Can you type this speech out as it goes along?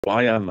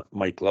I am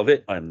Mike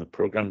Lovett. I'm the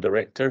program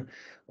director.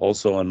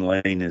 Also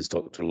online is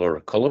Dr.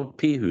 Laura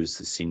Colopy, who's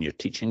the senior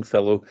teaching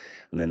fellow,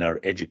 and then our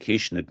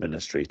education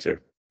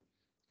administrator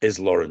is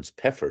Lawrence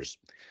Peffers.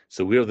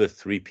 So we're the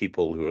three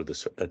people who are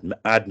the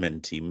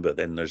admin team, but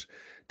then there's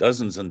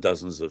dozens and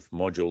dozens of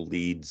module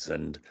leads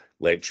and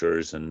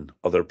lecturers and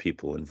other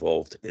people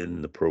involved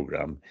in the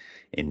program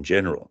in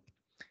general.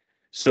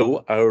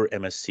 So our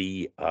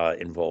MSc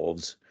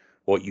involves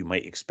what you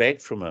might expect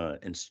from an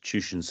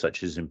institution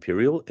such as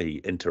Imperial,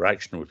 a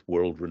interaction with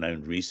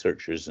world-renowned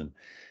researchers and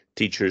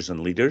teachers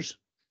and leaders.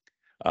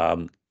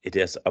 It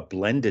is a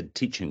blended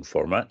teaching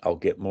format. I'll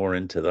get more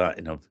into that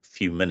in a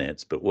few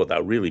minutes, but what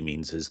that really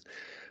means is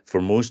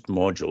for most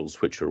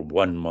modules, which are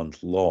 1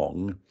 month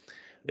long,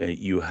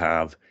 you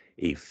have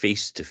a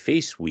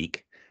face-to-face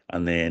week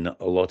and then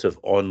a lot of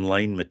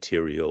online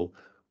material,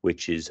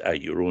 which is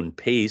at your own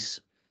pace,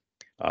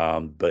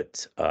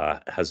 but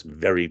has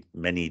very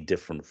many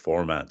different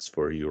formats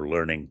for your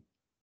learning.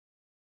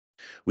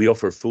 We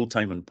offer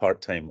full-time and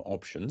part-time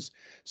options.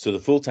 So the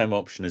full-time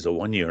option is a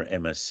 1-year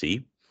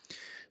MSc,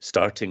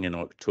 starting in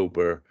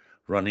October,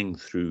 running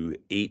through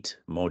 8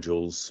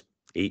 modules,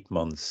 8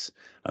 months,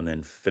 and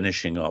then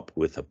finishing up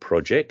with a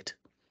project,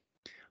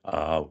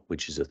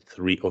 which is a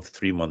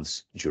 3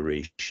 months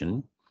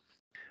duration.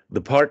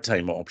 The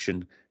part-time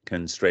option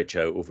can stretch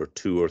out over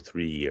 2 or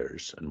 3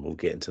 years, and we'll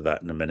get into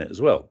that in a minute as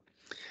well.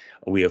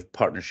 We have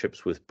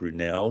partnerships with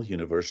Brunel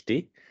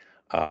University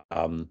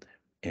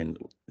in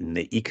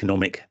the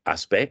economic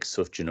aspects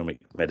of genomic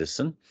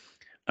medicine,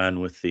 and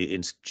with the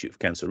Institute of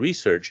Cancer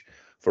Research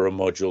for a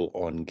module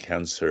on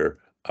cancer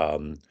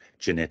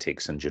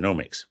genetics and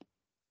genomics.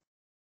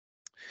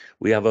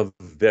 We have a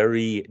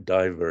very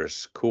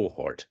diverse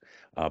cohort,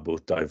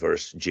 both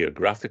diverse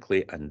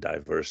geographically and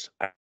diverse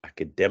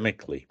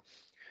academically.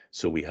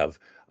 So we have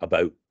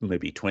about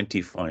maybe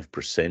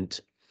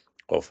 25%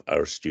 of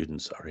our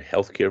students are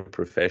healthcare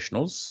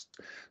professionals,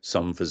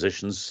 some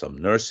physicians, some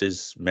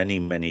nurses,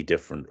 many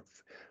different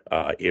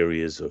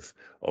areas of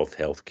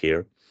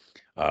healthcare,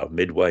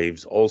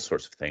 midwives, all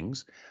sorts of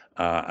things.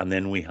 And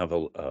then we have,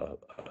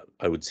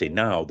 I would say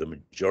now, the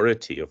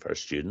majority of our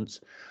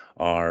students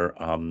are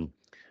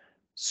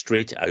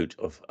straight out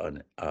of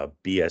a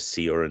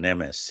BSc or an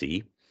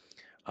MSc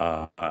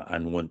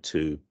and want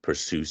to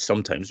pursue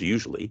sometimes,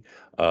 usually,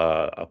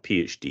 a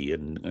PhD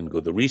and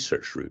go the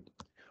research route.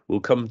 We'll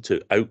come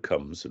to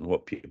outcomes and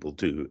what people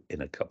do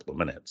in a couple of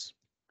minutes.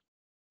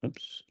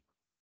 Oops.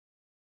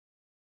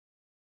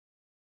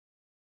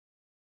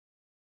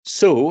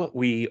 So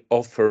we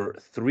offer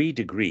 3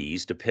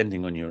 degrees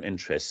depending on your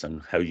interests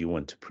and how you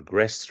want to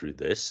progress through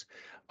this.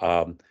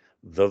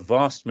 The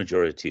vast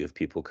majority of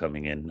people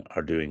coming in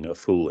are doing a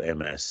full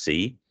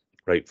MSc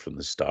right from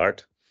the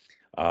start.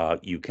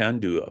 You can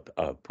do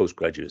a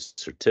postgraduate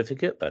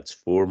certificate, that's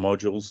 4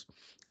 modules.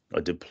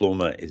 A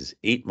diploma is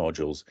 8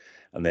 modules.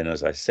 And then,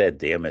 as I said,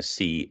 the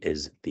MSc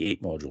is the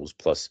 8 modules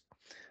plus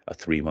a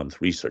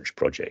 3-month research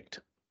project.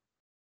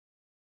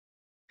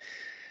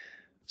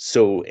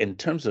 So in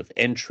terms of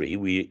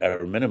entry,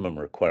 our minimum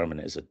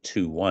requirement is a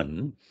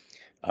 2-1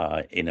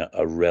 in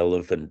a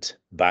relevant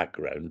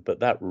background, but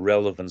that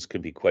relevance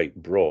can be quite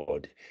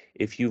broad.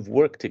 If you've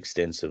worked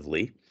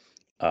extensively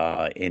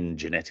in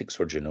genetics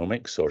or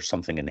genomics or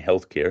something in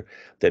healthcare,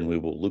 then we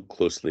will look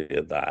closely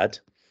at that.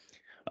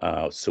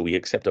 So we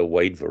accept a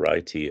wide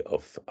variety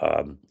of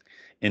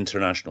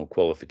international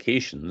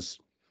qualifications,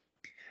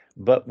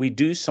 but we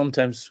do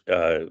sometimes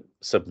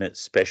submit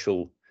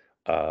special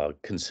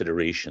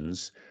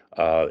considerations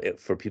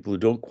for people who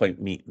don't quite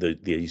meet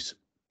these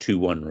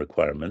 2-1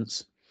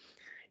 requirements.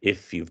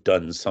 If you've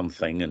done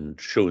something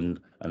and shown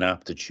an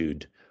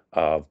aptitude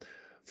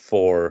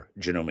for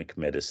genomic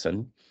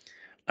medicine,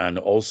 and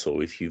also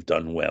if you've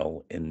done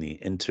well in the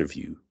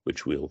interview,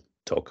 which we'll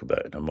talk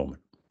about in a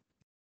moment.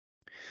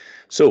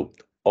 So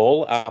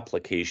all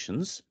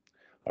applications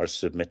are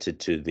submitted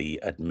to the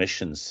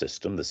admissions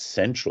system, the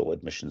central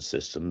admissions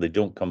system. They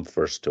don't come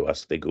first to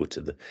us, they go to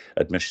the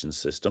admissions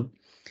system.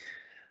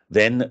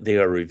 Then they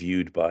are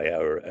reviewed by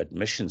our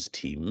admissions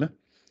team,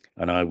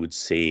 and I would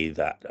say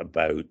that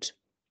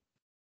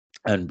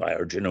and by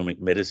our genomic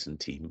medicine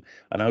team,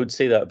 and I would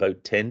say that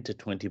about 10 to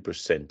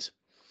 20%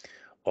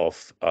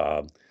 of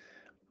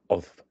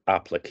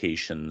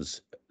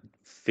applications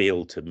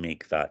fail to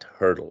make that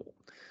hurdle.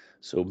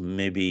 So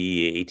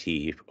maybe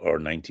 80 or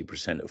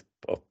 90%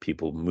 of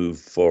people move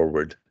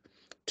forward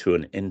to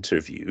an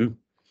interview,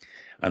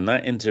 and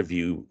that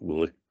interview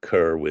will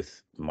occur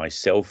with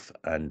myself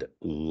and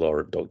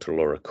Dr.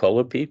 Laura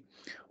Colopy,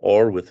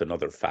 or with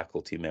another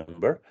faculty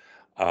member.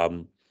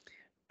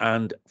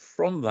 And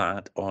from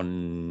that,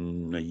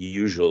 on a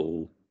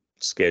usual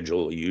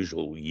schedule, a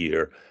usual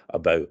year,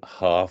 about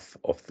half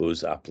of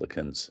those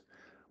applicants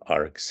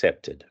are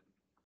accepted.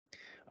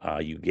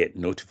 You get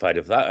notified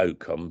of that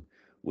outcome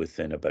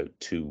within about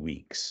 2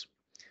 weeks.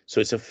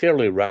 So it's a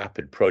fairly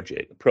rapid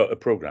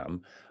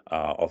program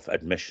of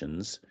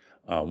admissions.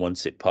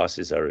 Once it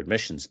passes our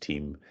admissions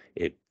team,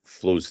 it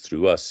flows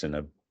through us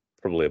in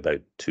probably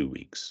about 2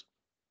 weeks.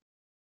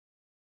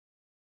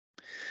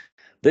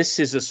 This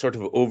is a sort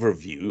of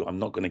overview. I'm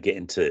not going to get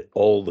into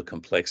all the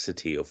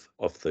complexity of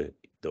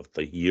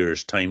the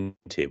year's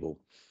timetable,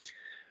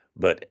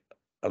 but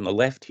on the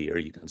left here,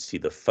 you can see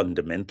the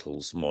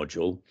fundamentals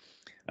module,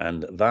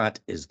 and that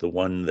is the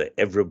one that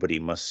everybody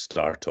must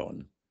start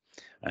on.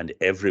 And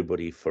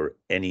everybody for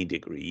any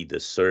degree, the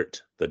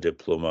cert, the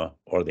diploma,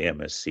 or the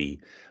MSc,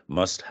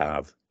 must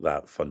have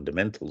that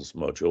fundamentals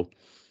module.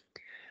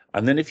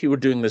 And then if you were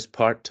doing this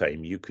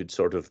part-time, you could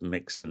sort of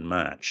mix and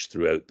match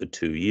throughout the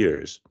 2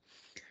 years.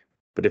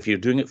 But if you're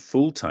doing it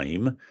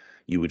full-time,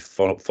 you would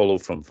follow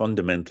from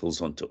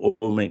fundamentals onto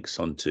omics,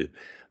 onto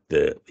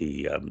the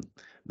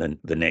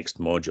next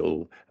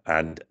module,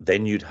 and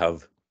then you'd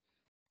have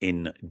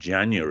in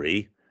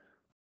January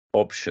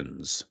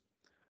options,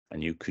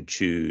 and you could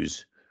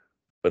choose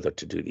whether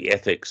to do the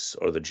ethics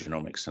or the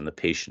genomics and the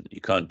patient.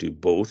 You can't do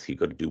both, you've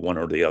got to do one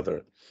or the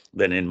other.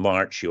 Then in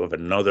March, you have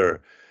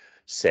another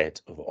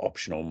set of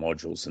optional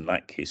modules, in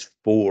that case,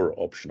 4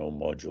 optional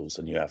modules,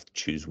 and you have to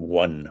choose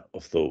one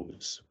of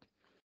those.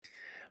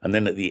 And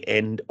then at the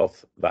end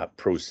of that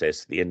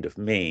process, the end of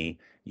May,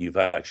 you've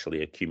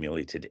actually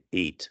accumulated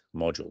 8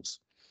 modules.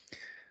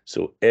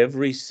 So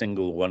every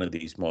single one of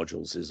these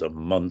modules is a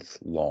month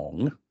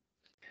long,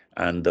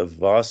 and the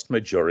vast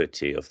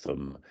majority of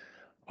them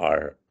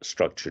are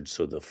structured.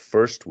 So the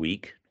first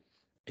week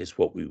is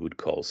what we would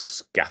call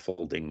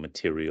scaffolding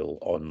material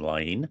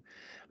online,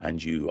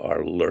 and you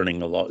are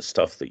learning a lot of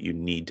stuff that you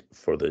need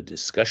for the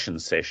discussion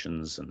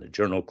sessions and the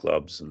journal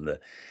clubs and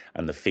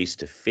the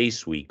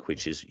face-to-face week,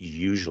 which is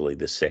usually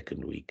the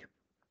second week.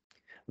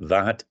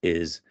 That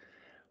is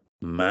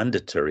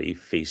mandatory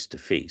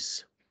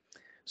face-to-face.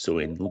 So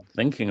in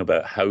thinking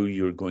about how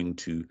you're going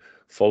to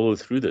follow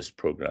through this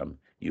program,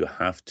 you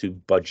have to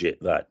budget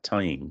that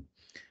time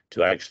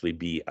to actually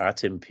be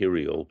at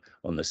Imperial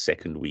on the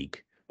second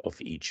week of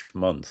each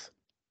month.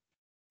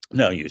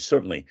 Now, you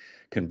certainly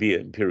can be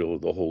at Imperial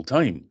the whole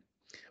time.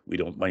 We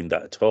don't mind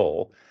that at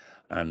all,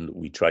 and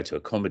we try to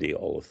accommodate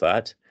all of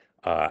that.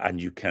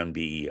 And you can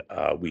be,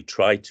 we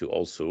try to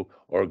also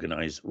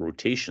organize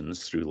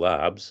rotations through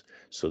labs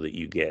so that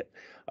you get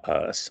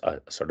a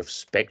sort of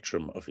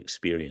spectrum of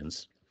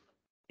experience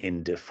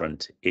in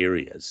different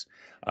areas.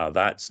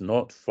 That's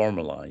not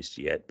formalized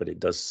yet, but it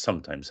does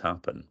sometimes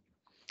happen.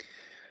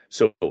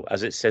 So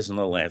as it says on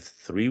the left,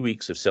 3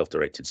 weeks of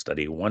self-directed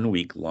study, 1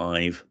 week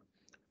live,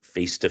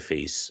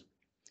 face-to-face.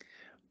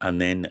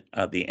 And then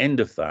at the end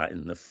of that,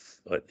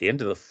 at the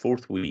end of the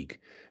 4th week,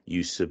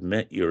 you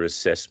submit your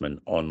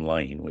assessment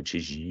online, which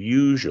is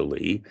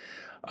usually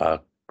a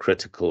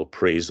critical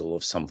appraisal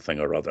of something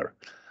or other,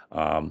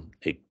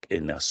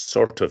 in a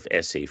sort of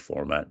essay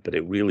format, but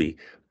it really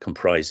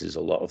comprises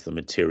a lot of the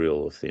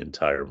material of the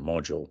entire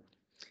module.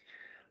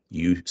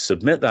 You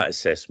submit that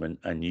assessment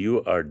and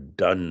you are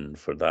done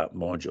for that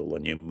module,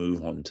 and you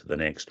move on to the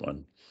next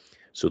one.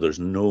 So there's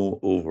no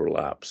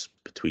overlaps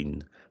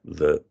between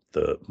the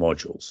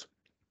modules.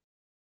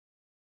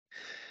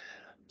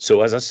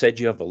 So as I said,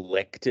 you have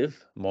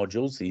elective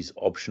modules, these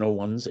optional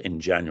ones in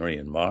January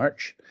and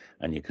March,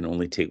 and you can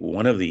only take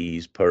one of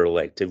these per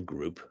elective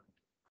group.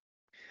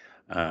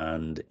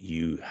 And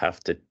you have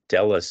to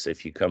tell us,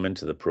 if you come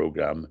into the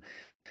program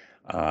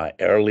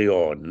early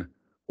on,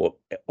 what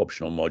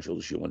optional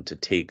modules you want to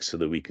take, so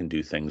that we can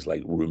do things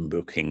like room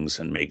bookings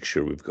and make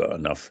sure we've got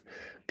enough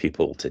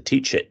people to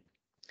teach it.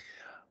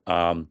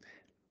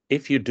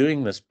 If you're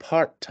doing this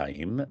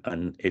part-time,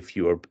 and if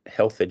you're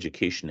Health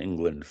Education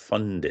England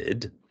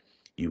funded,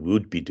 you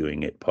would be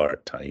doing it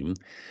part-time,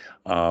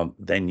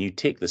 then you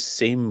take the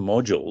same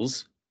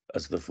modules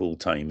as the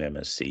full-time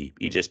MSc,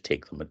 you just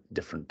take them at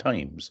different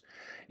times,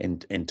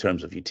 in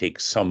terms of you take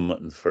some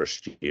in the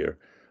first year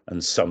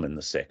and some in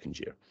the second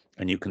year,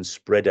 and you can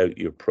spread out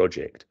your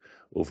project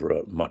over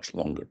a much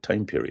longer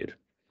time period.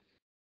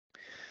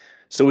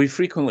 So we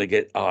frequently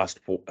get asked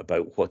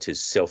about what is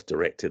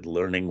self-directed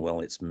learning.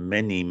 Well, it's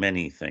many,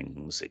 many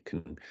things.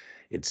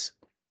 It's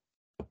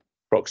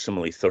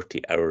approximately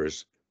 30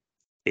 hours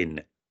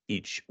in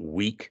each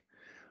week,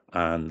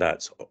 and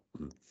that's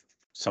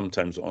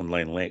sometimes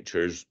online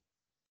lectures,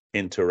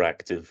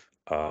 interactive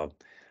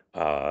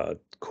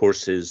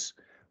courses,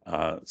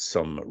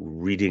 some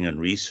reading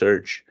and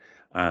research,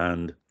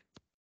 and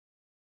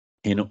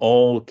in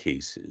all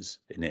cases,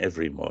 in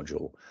every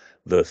module,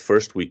 the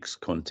first week's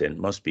content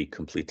must be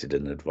completed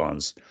in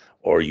advance,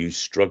 or you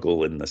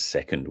struggle in the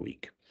second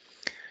week.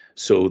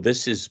 So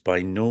this is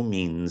by no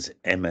means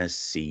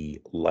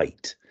MSc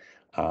light.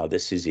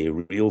 This is a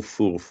real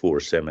full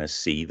force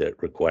MSc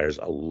that requires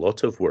a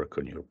lot of work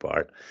on your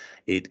part.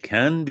 It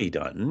can be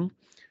done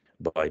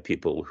by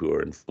people who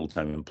are in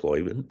full-time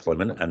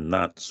employment, and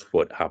that's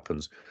what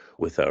happens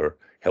with our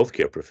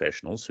healthcare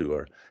professionals who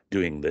are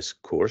doing this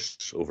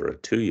course over a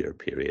 2-year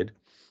period.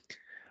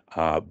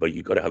 But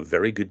you've got to have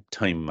very good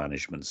time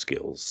management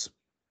skills.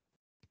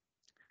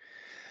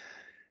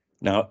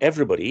 Now,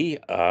 everybody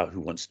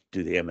who wants to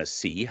do the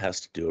MSc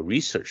has to do a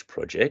research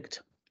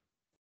project,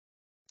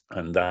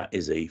 and that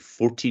is a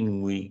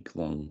 14-week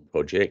long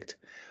project,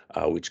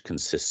 which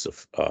consists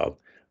of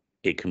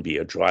It can be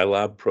a dry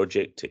lab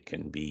project. It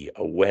can be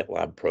a wet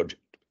lab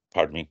project.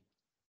 Pardon me.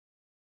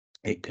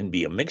 It can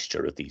be a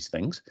mixture of these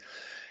things.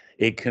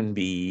 It can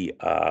be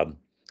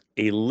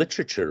a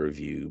literature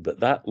review, but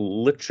that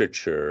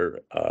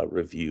literature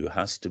review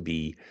has to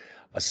be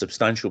a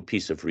substantial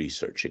piece of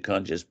research. It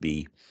can't just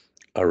be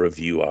a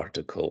review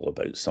article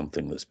about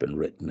something that's been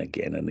written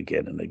again and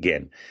again and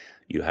again.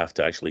 You have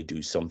to actually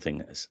do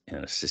something in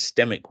a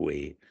systemic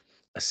way,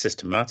 a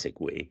systematic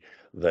way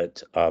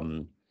that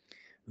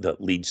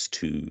that leads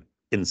to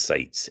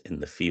insights in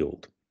the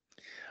field.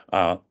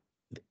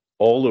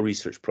 All the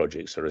research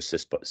projects are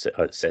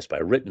assessed by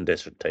a written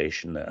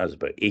dissertation that has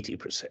about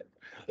 80%,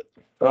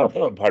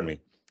 pardon me,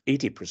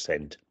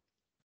 80%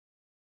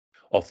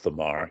 off the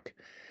mark,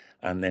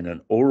 and then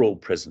an oral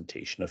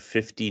presentation, a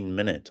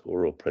 15-minute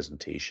oral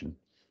presentation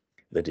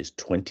that is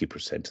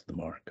 20% of the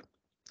mark.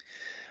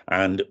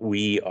 And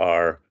we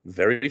are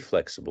very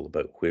flexible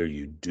about where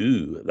you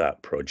do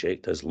that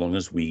project, as long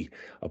as we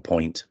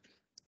appoint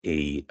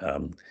a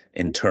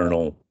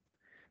internal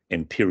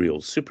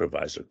imperial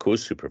supervisor,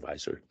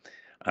 co-supervisor,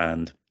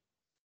 and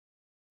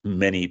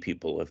many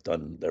people have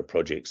done their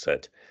projects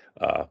at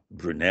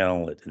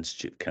Brunel, at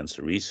Institute of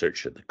Cancer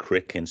Research, at the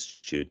Crick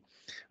Institute,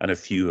 and a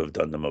few have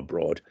done them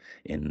abroad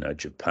in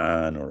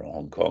Japan or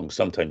Hong Kong,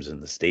 sometimes in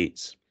the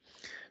States.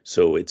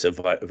 So it's a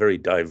very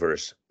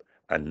diverse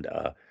and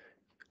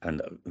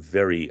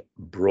very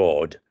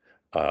broad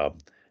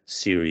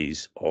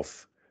series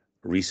of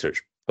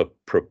research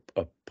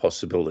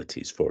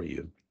possibilities for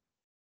you.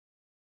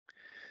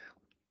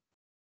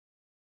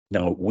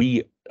 Now,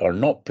 we are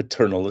not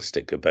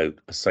paternalistic about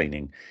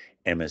assigning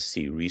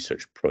MSc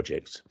research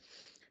projects.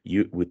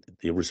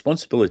 The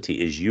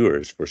responsibility is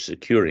yours for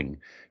securing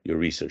your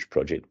research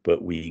project,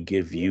 but we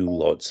give you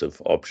lots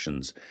of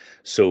options.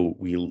 So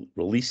we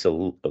release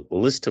a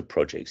list of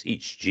projects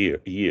each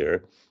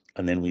year,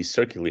 and then we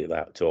circulate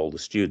that to all the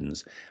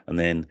students. And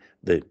then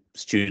the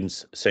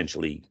students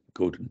essentially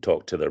go and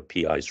talk to their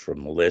PIs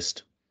from the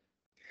list.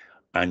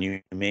 And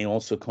you may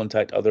also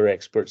contact other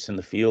experts in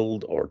the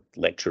field or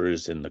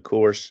lecturers in the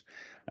course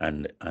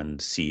and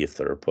see if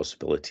there are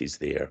possibilities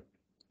there.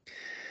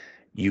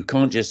 You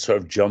can't just sort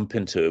of jump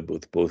into it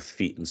with both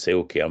feet and say,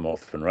 okay, I'm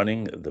off and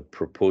running. The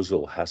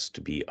proposal has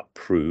to be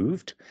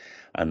approved,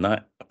 and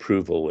that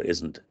approval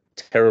isn't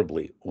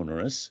terribly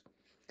onerous.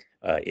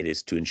 It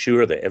is to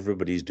ensure that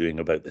everybody's doing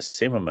about the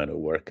same amount of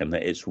work and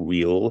that it's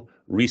real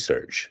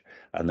research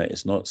and that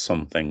it's not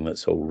something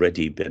that's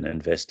already been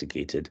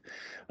investigated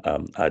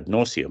ad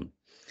nauseum.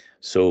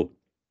 So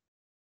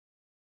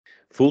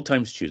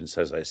full-time students,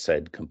 as I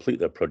said, complete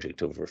their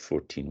project over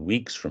 14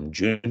 weeks from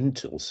June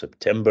till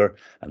September,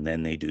 and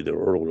then they do their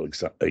oral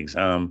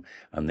exam,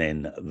 and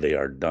then they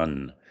are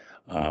done.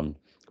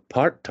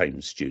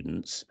 Part-time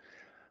students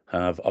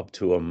have up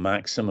to a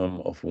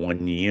maximum of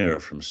 1 year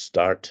from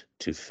start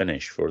to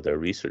finish for their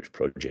research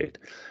project,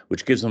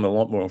 which gives them a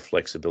lot more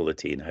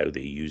flexibility in how they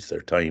use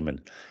their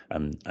time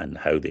and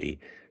how they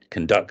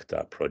conduct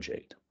that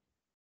project.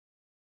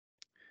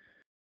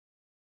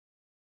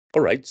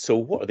 All right, so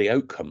what are the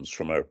outcomes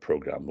from our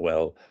program?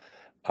 Well,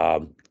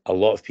 a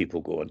lot of people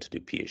go on to do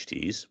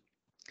PhDs,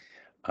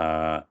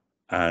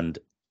 and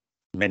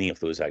many of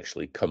those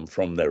actually come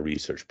from their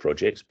research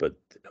projects, but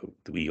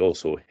we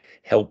also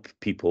help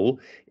people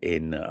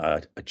in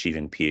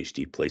achieving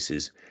PhD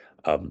places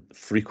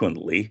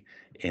frequently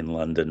in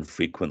London,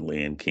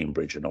 frequently in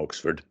Cambridge and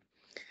Oxford.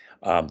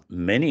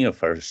 Many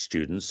of our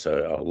students,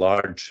 a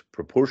large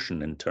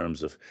proportion in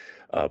terms of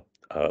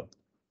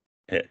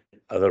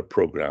other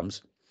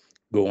programs,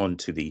 go on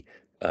to the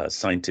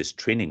scientist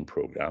training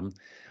program,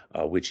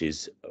 which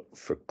is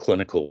for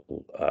clinical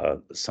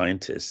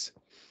scientists.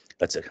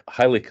 That's a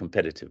highly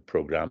competitive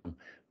program,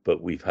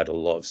 but we've had a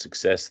lot of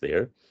success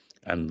there.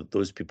 And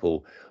those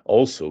people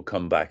also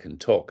come back and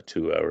talk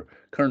to our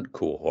current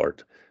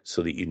cohort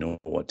so that you know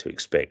what to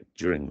expect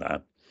during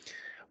that.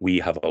 We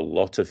have a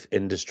lot of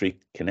industry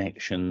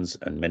connections,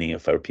 and many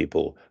of our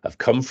people have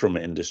come from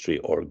industry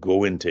or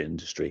go into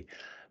industry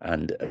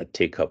and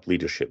take up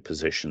leadership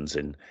positions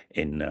in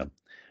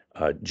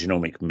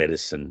genomic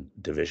medicine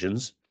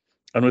divisions.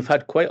 And we've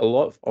had quite a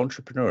lot of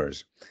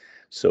entrepreneurs.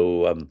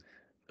 So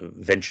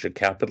venture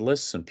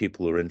capitalists and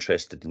people who are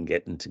interested in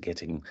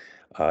getting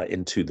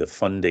into the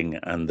funding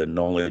and the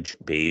knowledge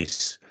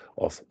base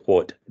of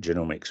what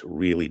genomics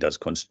really does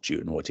constitute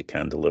and what it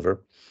can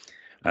deliver.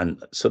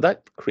 And so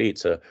that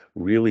creates a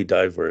really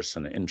diverse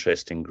and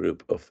interesting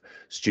group of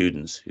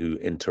students who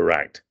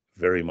interact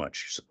very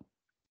much.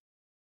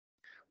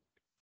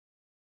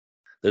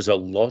 There's a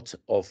lot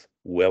of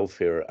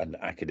welfare and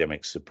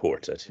academic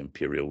support at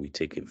Imperial. We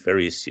take it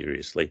very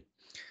seriously.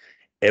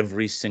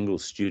 Every single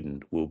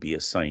student will be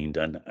assigned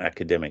an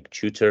academic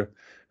tutor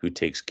who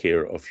takes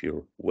care of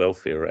your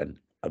welfare, and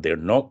they're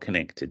not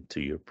connected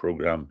to your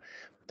program.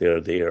 They're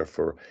there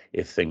for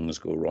if things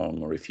go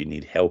wrong or if you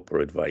need help or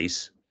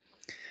advice.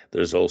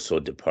 There's also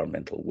a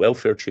departmental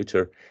welfare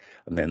tutor,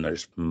 and then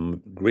there's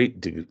great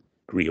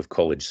degree of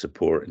college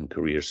support and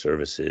career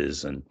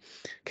services and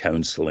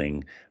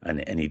counselling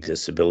and any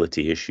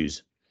disability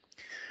issues.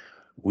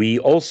 We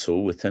also,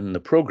 within the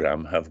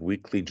program, have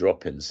weekly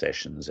drop-in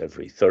sessions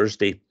every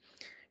Thursday,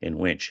 in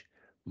which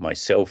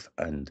myself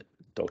and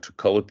Dr.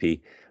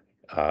 Colopy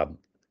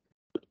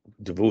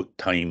devote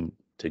time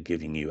to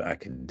giving you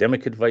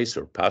academic advice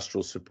or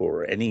pastoral support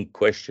or any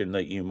question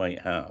that you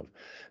might have.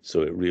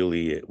 So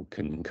it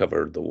can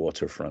cover the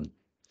waterfront.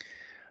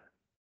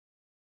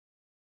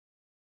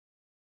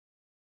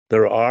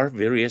 There are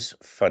various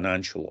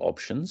financial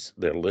options.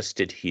 They're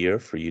listed here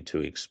for you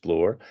to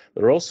explore.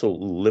 There are also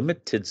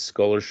limited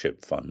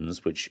scholarship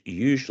funds, which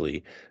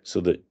usually,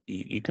 so that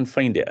you can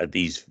find it at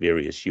these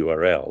various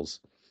URLs,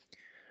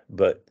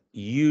 but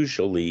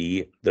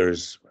usually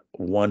there's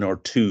one or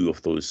two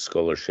of those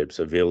scholarships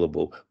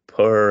available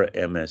per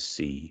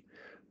MSc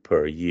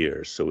per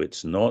year. So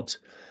it's not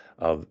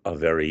a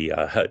very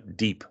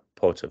deep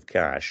pot of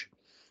cash,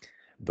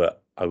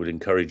 but I would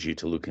encourage you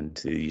to look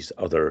into these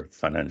other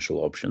financial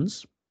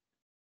options.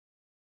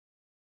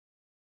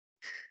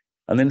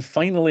 And then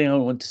finally, I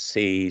want to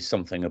say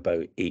something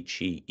about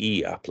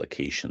HEE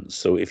applications.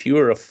 So if you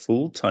are a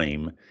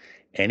full-time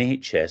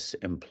NHS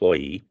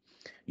employee,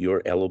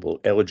 you're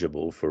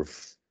eligible for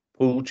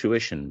full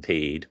tuition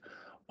paid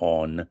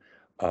on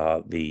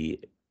the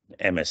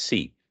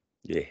MSc.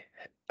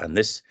 And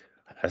this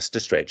has to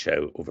stretch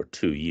out over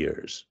 2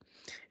 years.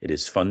 It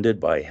is funded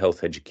by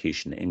Health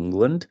Education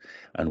England,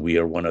 and we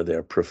are one of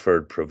their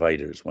preferred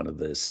providers, one of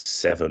the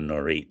 7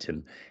 or 8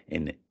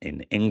 in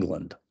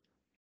England.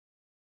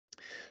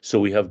 So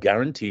we have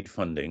guaranteed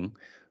funding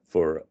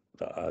for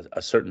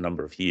a certain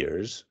number of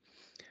years,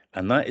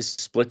 and that is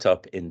split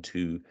up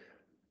into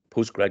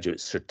postgraduate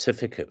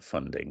certificate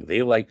funding.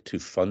 They like to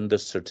fund a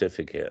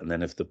certificate, and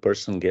then if the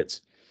person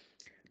gets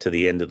to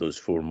the end of those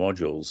 4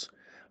 modules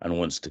and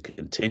wants to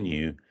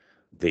continue,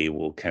 they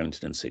will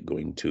countenance it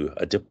going to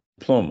a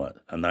diploma,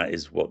 and that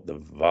is what the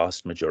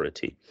vast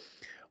majority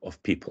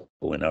of people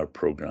in our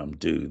program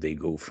do. They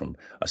go from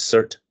a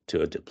cert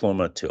to a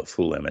diploma to a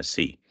full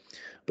MSc,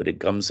 but it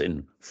comes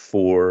in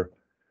 4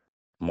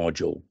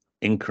 module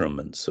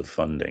increments of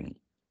funding.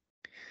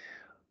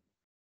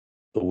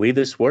 The way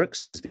this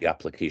works is the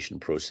application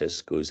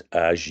process goes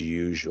as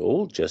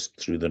usual, just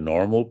through the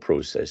normal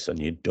process,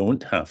 and you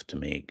don't have to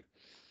make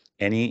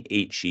any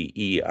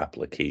HEE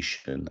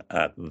application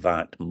at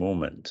that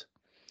moment.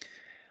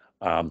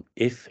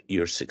 If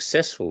you're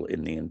successful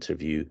in the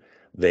interview,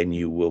 then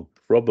you will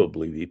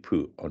probably be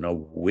put on a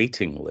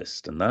waiting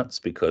list, and that's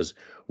because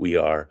we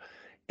are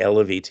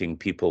elevating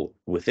people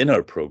within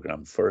our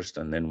program first,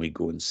 and then we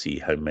go and see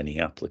how many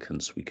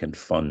applicants we can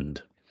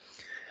fund.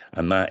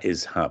 And that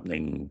is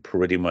happening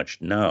pretty much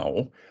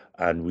now.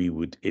 And we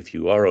would, if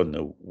you are on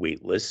the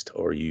wait list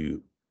or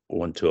you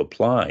want to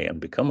apply and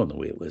become on the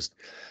wait list,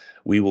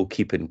 we will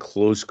keep in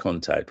close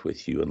contact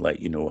with you and let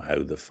you know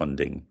how the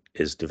funding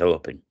is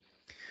developing.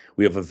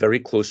 We have a very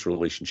close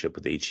relationship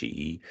with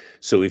HEE.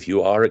 So if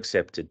you are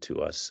accepted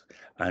to us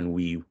and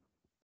we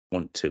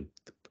want to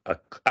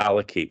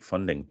allocate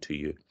funding to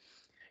you,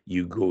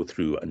 you go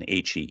through an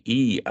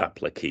HEE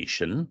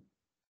application.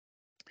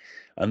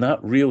 And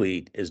that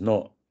really is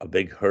not a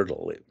big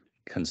hurdle. It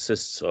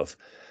consists of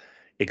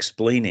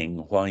explaining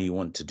why you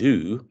want to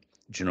do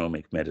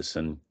genomic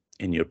medicine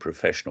in your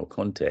professional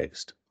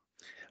context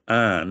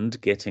and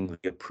getting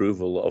the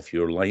approval of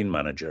your line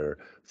manager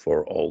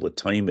for all the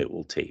time it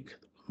will take,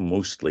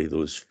 mostly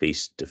those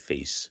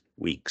face-to-face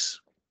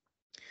weeks.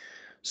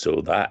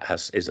 So that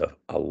is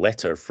a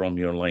letter from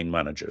your line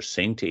manager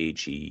saying to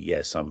HE,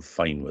 yes, I'm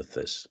fine with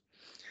this.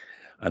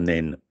 And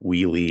then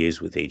we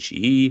liaise with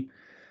HE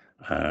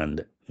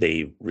and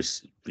they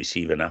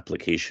receive an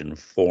application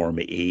form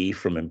A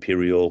from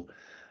Imperial,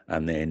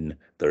 and then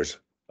there's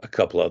a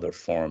couple other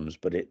forms,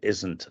 but it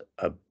isn't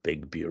a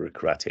big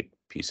bureaucratic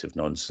piece of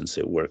nonsense.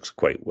 It works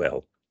quite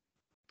well.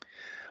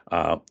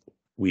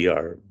 We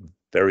are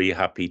very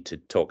happy to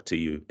talk to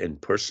you in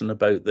person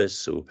about this.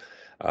 So,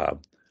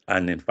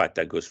 and in fact,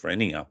 that goes for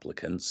any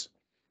applicants.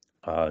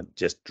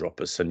 Just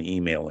drop us an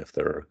email if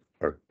there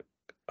are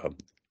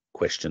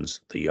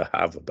questions that you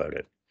have about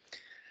it.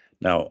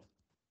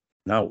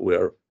 Now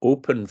we're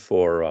open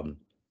for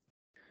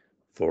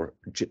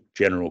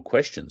general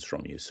questions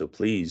from you. So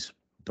please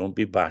don't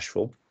be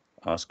bashful.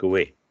 Ask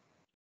away.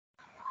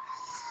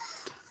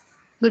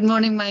 Good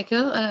morning,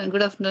 Michael.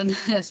 Good afternoon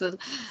as well.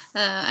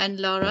 And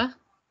Laura,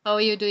 how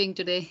are you doing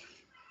today?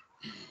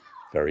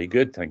 Very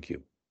good, thank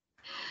you.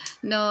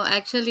 No,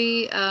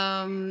 actually,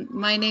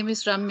 my name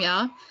is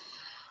Ramya.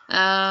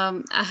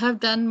 I have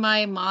done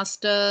my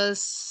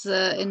master's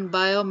in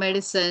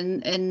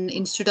biomedicine in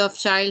Institute of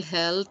Child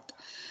Health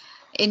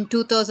in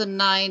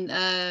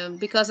 2009.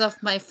 Because of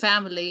my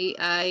family,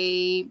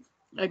 I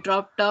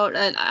dropped out.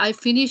 I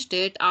finished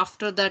it.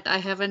 After that, I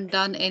haven't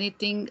done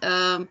anything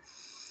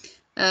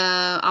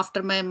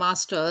after my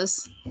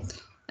master's.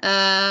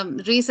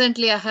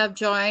 Recently, I have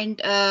joined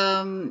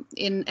in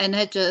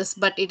NHS,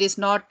 but it is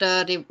not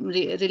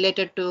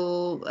related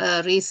to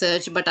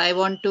research. But I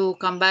want to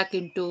come back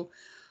into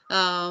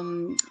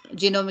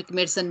genomic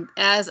medicine,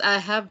 as I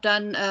have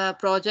done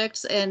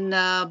projects in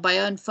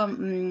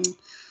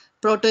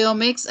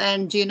proteomics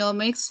and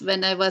genomics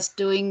when I was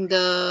doing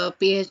the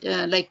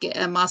PhD, like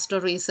a master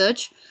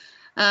research.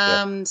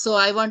 Yeah. So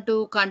I want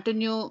to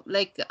continue.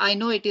 Like I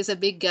know it is a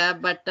big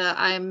gap, but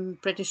I'm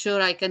pretty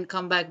sure I can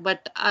come back.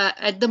 But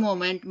at the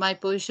moment, my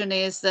position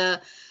is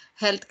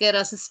healthcare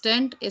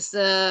assistant. Is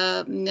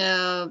a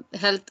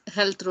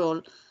health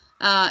role.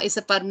 Is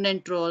a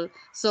permanent role.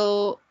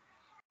 So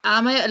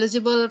am I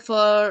eligible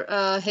for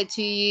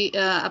HE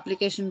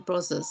application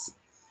process?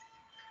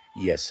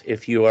 Yes,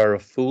 if you are a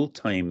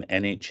full-time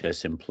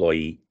NHS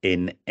employee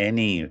in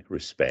any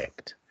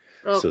respect.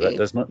 So that Okay.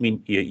 does not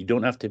mean you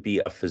don't have to be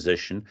a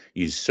physician.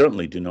 You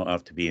certainly do not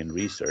have to be in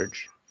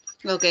research.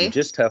 You Okay.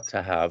 just have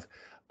to have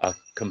a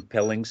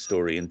compelling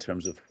story in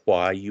terms of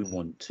why you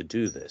want to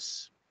do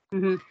this.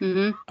 Mm-hmm,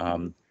 mm-hmm.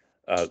 Um,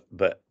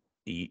 but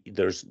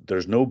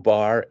there's no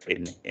bar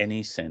in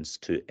any sense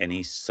to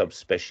any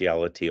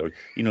subspeciality, or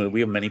we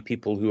have many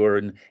people who are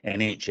in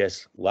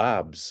NHS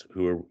labs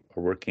who are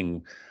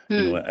working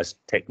Hmm. as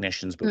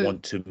technicians but Hmm.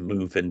 want to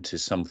move into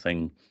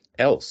something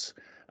else,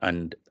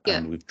 and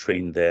Yeah. we've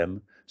trained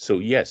them. So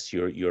yes,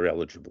 you're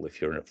eligible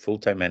if you're a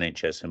full-time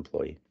NHS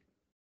employee.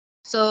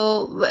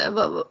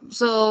 So,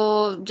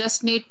 so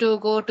just need to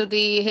go to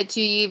the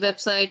HEE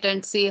website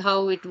and see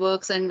how it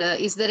works. And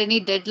is there any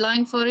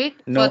deadline for it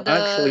for No, the?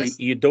 actually,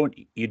 you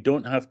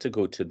don't have to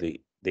go to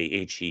the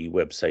HE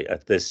website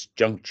at this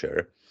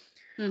juncture.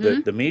 The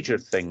Mm-hmm. the major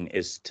thing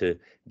is to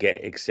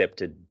get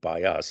accepted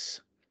by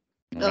us,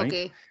 all right?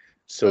 Okay.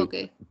 So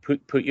Okay.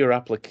 put your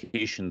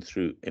application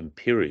through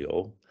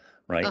Imperial,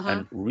 right? Uh-huh.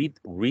 And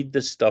read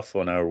the stuff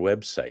on our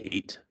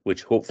website,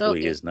 which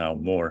hopefully Okay. is now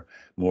more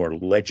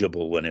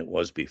legible than it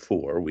was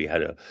before. We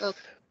had Okay.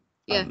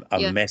 Yeah. a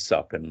Yeah. mess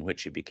up in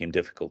which it became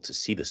difficult to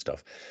see the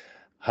stuff.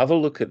 Have a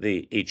look at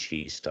the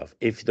HE stuff.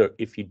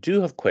 If you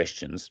do have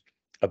questions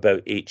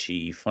about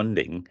HE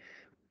funding,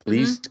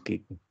 please Mm-hmm.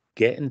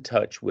 get in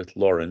touch with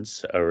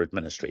Lawrence, our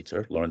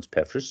administrator, Lawrence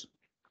Peffers,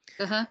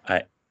 Uh-huh.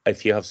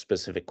 if you have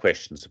specific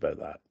questions about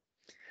that.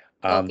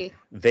 Okay.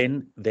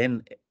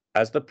 Then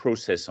as the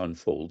process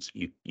unfolds,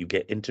 you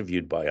get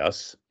interviewed by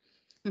us,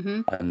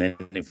 Mm-hmm. and then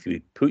if we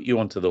put you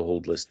onto the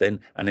hold list, and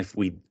if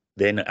we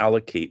then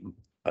allocate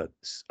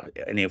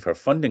any of our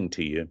funding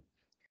to you,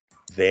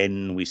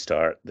 then we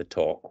start the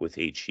talk with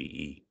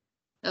HEE.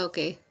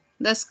 Okay.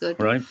 That's good.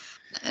 Right?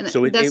 And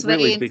So that's it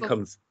really very info.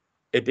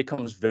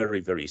 becomes very,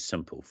 very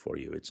simple for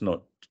you. It's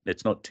not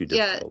too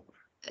Yeah. difficult.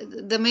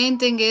 The main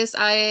thing is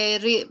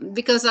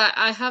because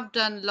I have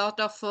done a lot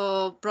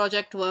of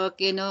project work,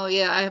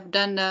 yeah, I have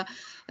done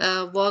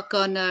work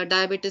on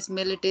diabetes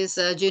mellitus,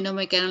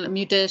 genomic and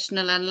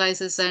mutational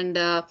analysis, and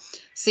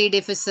C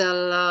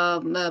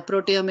difficile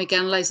proteomic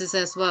analysis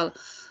as well.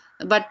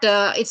 But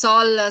it's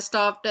all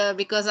stopped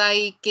because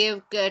I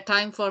gave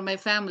time for my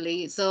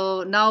family.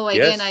 So now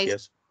again Yes,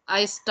 yes.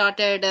 I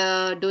started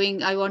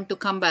doing, I want to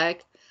come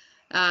back.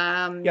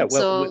 Yeah,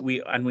 well, So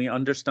we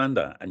understand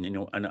that,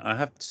 and I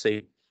have to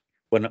say,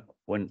 when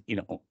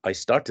I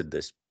started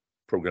this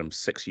program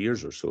 6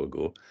 years or so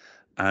ago,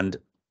 and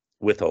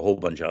with a whole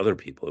bunch of other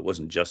people, it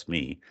wasn't just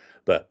me,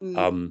 but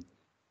mm,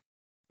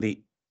 the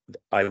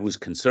I was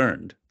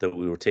concerned that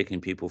we were taking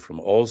people from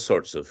all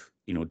sorts of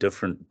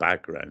different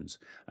backgrounds,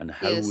 and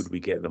how would yes, we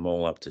get them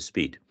all up to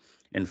speed?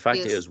 In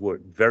fact, it yes, has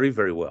worked very,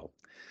 very well.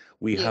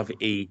 We yeah. have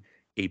a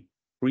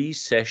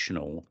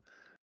pre-sessional,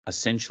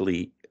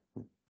 essentially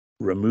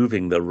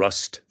removing the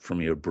rust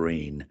from your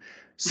brain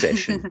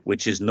session,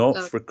 which is not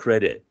Oh, for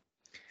credit.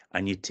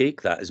 And you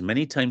take that as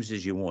many times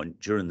as you want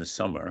during the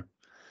summer,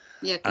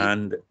 yeah, okay.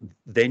 and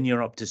then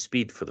you're up to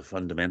speed for the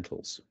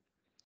fundamentals.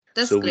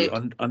 That's So we great.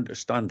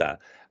 understand that.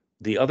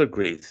 The other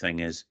great thing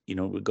is,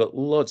 we've got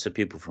lots of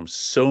people from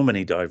so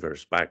many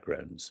diverse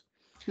backgrounds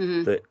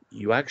Mm-hmm. that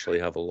you actually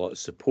have a lot of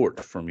support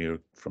from your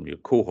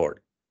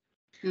cohort,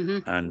 Mm-hmm.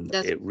 and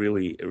That's it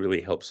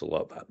really helps a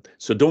lot. That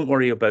so don't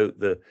worry about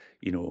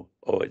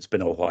oh, it's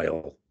been a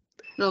while.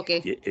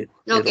 okay. It'll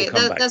Okay,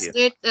 come back to that's you.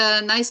 great.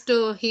 Nice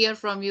to hear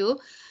from you.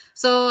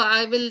 So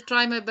I will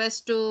try my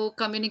best to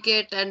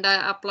communicate and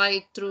apply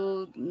it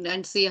through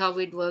and see how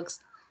it works.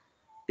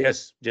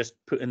 Yes, just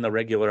put in the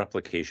regular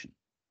application,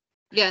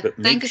 Yeah, but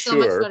thank make you so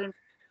much sure for.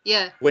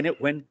 Yeah. when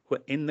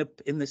in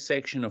the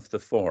section of the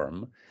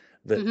form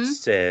that Mm-hmm.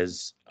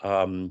 says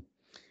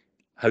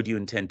how do you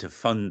intend to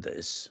fund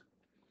this,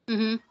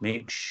 Mm-hmm.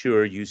 make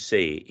sure you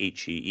say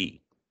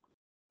HEE,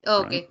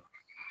 right? Okay.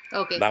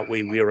 Okay. That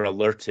way we are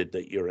alerted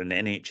that you're an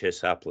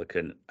NHS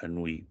applicant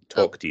and we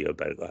Oh, talk to you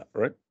about that,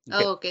 right?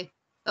 Okay. oh, okay.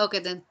 Okay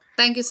then.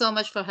 Thank you so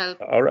much for help.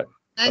 All right.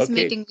 Nice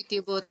Okay. meeting with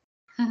you both.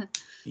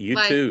 You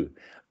Bye. too.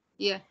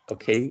 Yeah.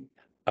 Okay.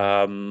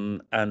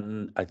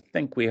 And I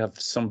think we have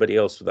somebody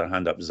else with their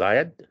hand up.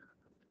 Zayed?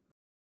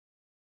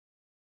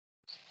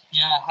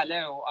 Yeah,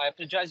 hello. I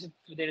apologize if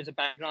there is a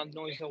background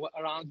noise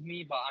around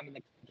me, but I'm in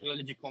a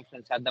geology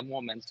conference at the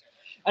moment.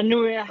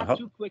 Anyway, I have Uh-huh.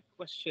 two quick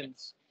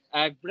questions.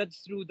 I've read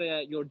through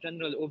your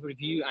general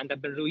overview and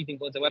I've been reading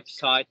on the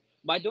website,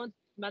 but I don't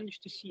manage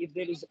to see if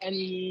there is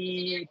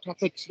any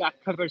topics that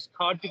covers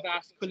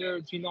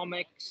cardiovascular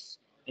genomics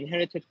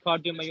inherited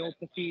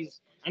cardiomyopathies?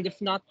 And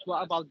if not,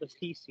 what about the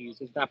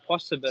theses? Is that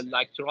possible,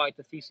 like to write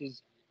a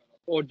thesis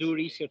or do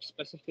research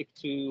specific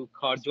to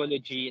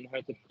cardiology,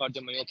 inherited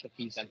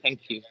cardiomyopathies? And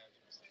thank you.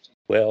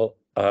 Well,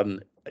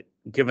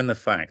 given the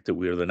fact that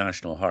we're the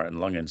National Heart and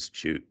Lung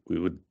Institute, we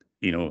would,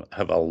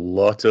 have a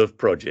lot of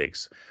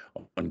projects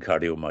on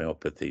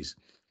cardiomyopathies.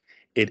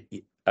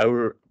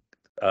 Our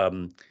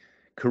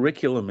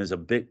curriculum is a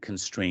bit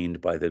constrained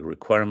by the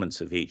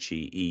requirements of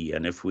HEE,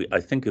 and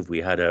I think if we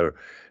had our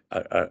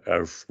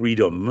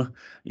freedom,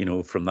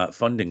 from that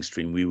funding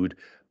stream, we would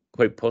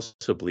quite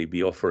possibly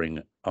be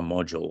offering a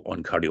module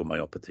on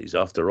cardiomyopathies.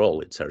 After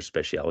all, it's our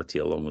specialty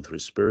along with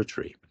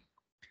respiratory.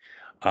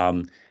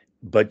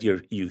 But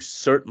you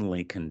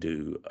certainly can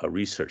do a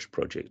research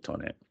project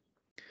on it.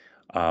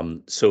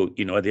 So,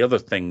 the other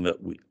thing that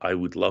I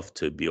would love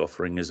to be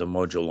offering is a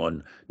module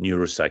on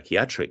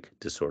neuropsychiatric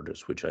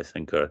disorders, which I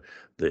think are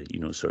the,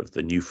 sort of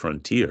the new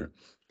frontier.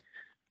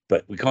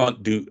 But we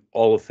can't do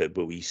all of it,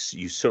 but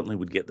you certainly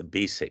would get the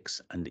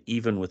basics. And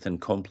even within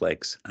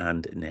complex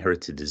and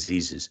inherited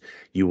diseases,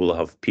 you will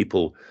have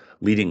people,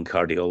 leading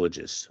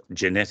cardiologists,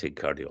 genetic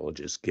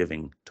cardiologists,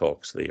 giving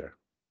talks there.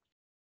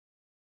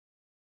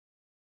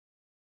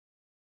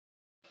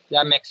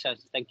 That makes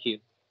sense. Thank you.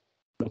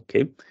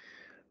 Okay.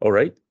 All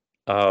right.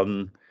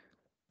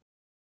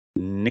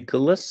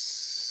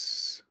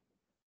 Nicholas?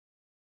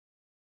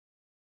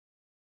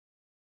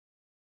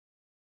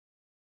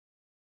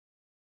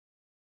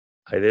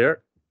 Hi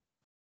there.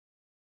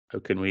 How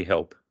can we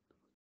help?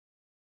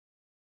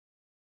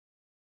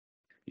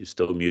 You're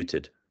still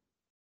muted.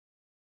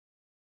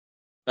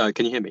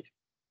 Can you hear me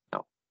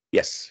now?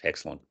 Yes,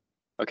 excellent.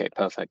 Okay,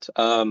 perfect.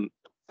 First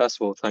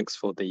of all, thanks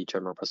for the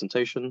general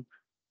presentation.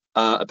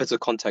 A bit of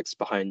context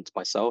behind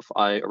myself.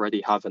 I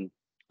already have an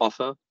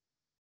offer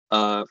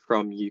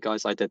from you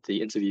guys. I did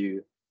the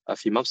interview a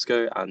few months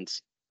ago and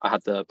I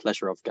had the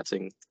pleasure of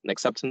getting an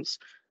acceptance.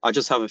 I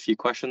just have a few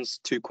questions,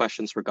 2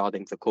 questions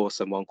regarding the course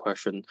and 1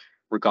 question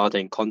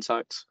regarding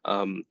contact.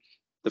 The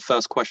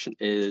first question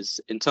is,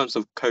 in terms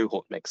of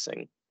cohort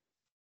mixing,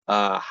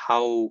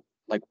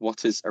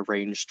 what is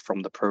arranged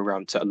from the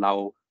program to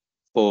allow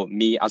for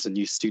me as a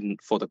new student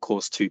for the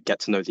course to get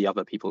to know the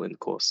other people in the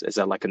course? Is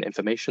there like an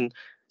information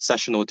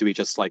session, or do we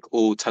just like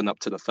all turn up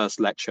to the first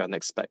lecture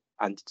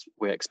and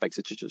we're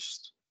expected to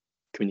just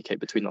communicate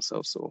between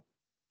ourselves? Or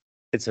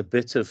it's a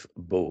bit of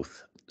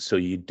both. So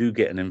you do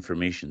get an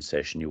information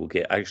session. You will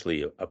get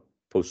actually a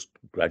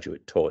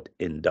postgraduate taught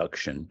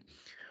induction,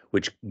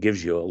 which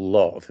gives you a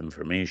lot of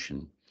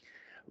information.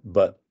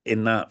 But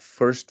in that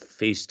first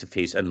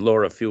face-to-face, and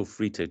Laura, feel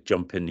free to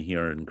jump in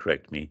here and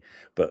correct me,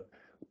 but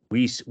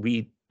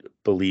we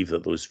believe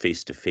that those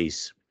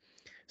face-to-face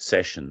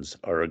sessions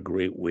are a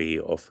great way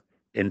of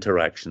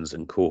interactions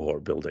and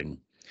cohort building.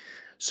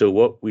 So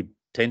what we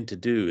tend to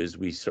do is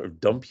we sort of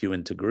dump you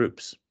into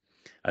groups,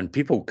 and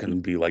people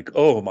can be like,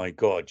 oh my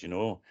God,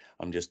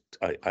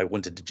 I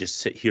wanted to just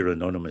sit here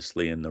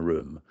anonymously in the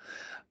room.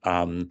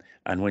 And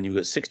when you've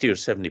got 60 or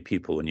 70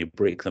 people and you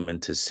break them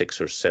into 6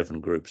 or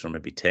 7 groups, or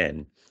maybe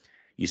 10,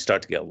 you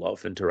start to get a lot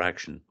of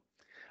interaction.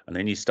 And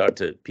then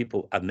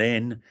and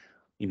then,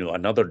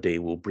 another day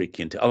we'll break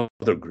you into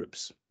other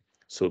groups.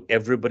 So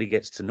everybody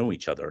gets to know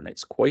each other. And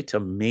it's quite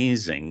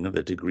amazing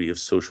the degree of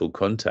social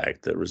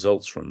contact that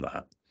results from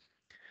that.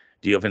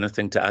 Do you have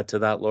anything to add to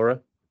that, Laura?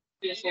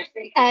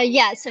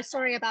 Yeah, so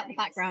sorry about the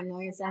background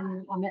noise.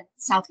 I'm at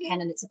South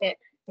Ken and it's a bit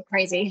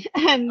crazy.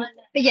 But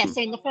yeah,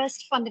 so in the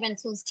first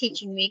fundamentals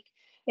teaching week,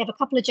 we have a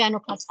couple of journal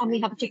clubs and we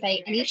have a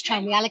debate, and each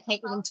time we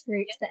allocate them into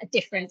groups that are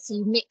different. So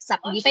you mix up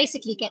and you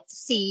basically get to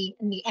see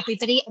and meet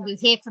everybody, and we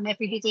hear from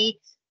everybody.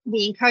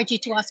 We encourage you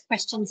to ask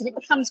questions, and it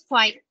becomes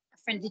quite a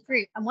friendly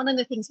group. And one of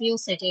the things we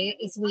also do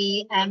is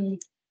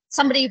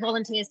somebody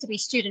volunteers to be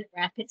student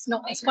rep. It's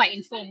quite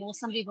informal.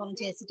 Somebody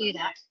volunteers to do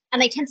that.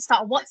 And they tend to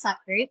start a WhatsApp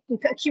group. We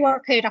put a QR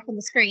code up on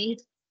the screen.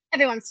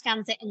 Everyone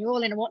scans it and you're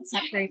all in a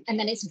WhatsApp group. And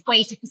then it's a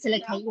way to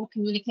facilitate your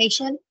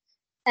communication.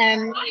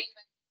 And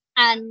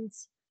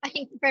I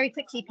think very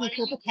quickly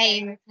people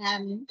became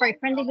very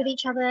friendly with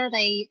each other.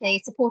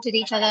 They supported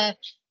each other.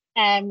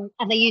 And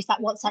they used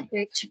that WhatsApp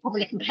group to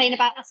probably complain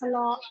about us a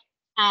lot.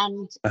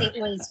 And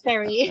it was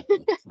very,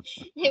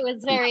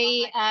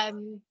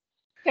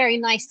 very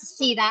nice to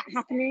see that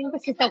happening,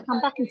 because they'll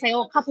come back and say,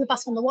 oh, a couple of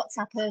us on the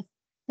WhatsApp have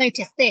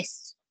noticed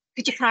this.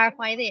 Could you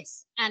clarify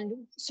this?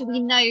 And so we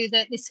know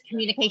that this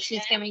communication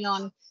is going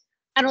on.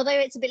 And although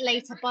it's a bit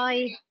later,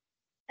 by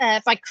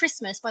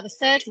Christmas, by the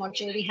 3rd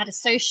module, we had a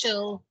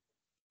social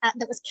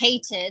that was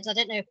catered. I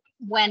don't know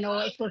when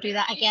or if we'll do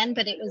that again,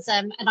 but it was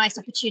a nice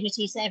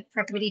opportunity for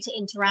everybody to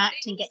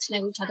interact and get to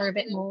know each other a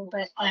bit more.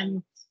 But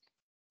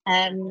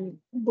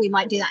we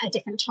might do that at a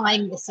different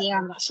time this year,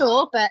 I'm not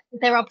sure, but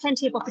there are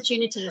plenty of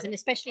opportunities, and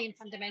especially in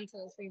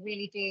fundamentals, we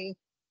really do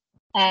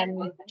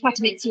try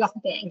to mix you up a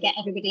bit and get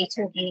everybody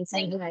talking and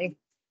saying hello.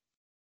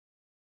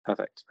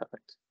 Perfect.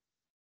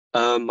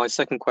 My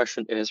second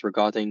question is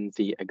regarding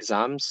the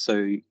exams.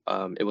 So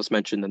it was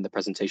mentioned in the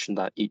presentation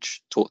that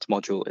each taught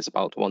module is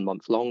about 1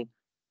 month long.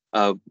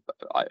 I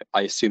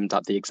assume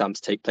that the exams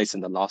take place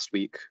in the last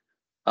week.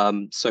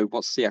 So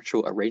what's the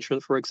actual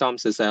arrangement for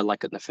exams? Is there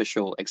like an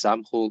official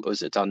exam hall, or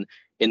is it done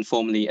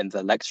informally in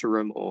the lecture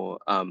room, or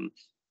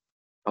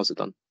how's it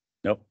done?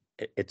 No,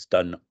 it's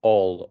done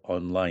all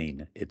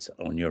online. It's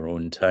on your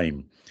own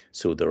time.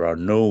 So there are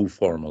no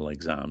formal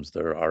exams.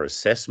 There are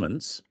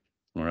assessments,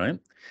 all right?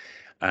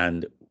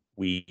 And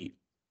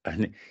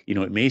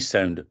it may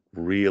sound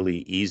really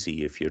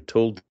easy if you're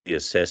told the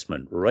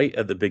assessment right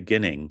at the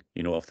beginning,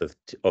 of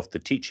the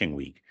teaching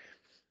week.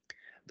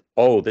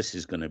 Oh, this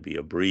is going to be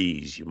a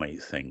breeze, you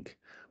might think,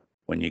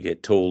 when you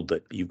get told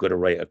that you've got to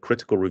write a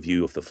critical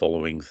review of the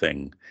following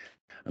thing,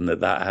 and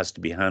that has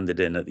to be handed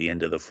in at the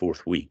end of the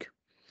 4th week.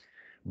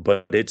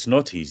 But it's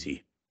not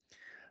easy.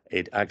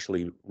 It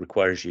actually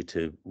requires you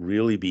to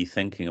really be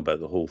thinking about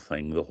the whole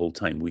thing the whole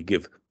time. We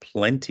give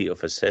plenty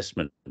of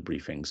assessment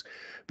briefings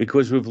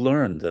because we've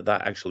learned that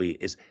actually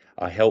is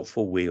a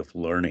helpful way of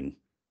learning.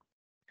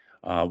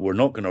 We're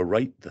not going to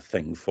write the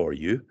thing for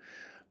you,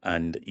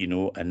 and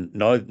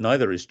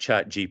neither is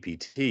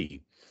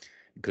ChatGPT,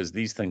 because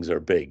these things are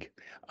big.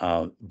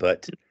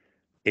 But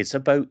it's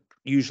about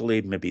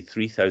usually maybe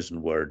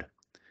 3,000 word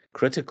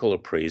critical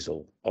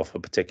appraisal of a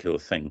particular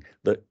thing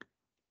that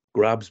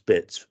grabs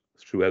bits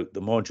throughout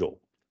the module.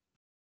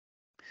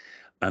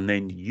 And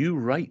then you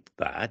write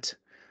that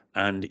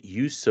and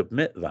you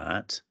submit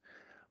that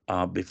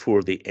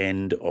before the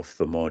end of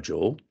the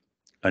module,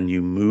 and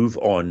you move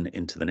on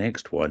into the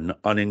next one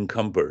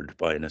unencumbered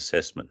by an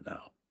assessment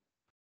now.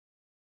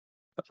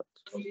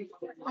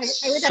 I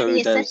would have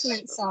the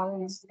assessments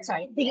on,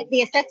 sorry,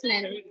 the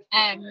assessment,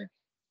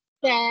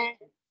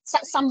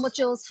 some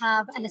modules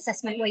have an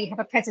assessment where you have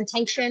a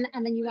presentation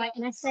and then you write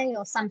an essay,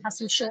 or some have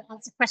some short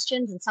answer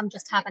questions, and some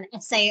just have an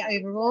essay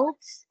overall.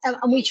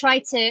 And we try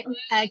to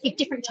give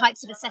different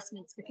types of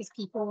assessments because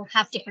people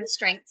have different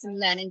strengths and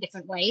learn in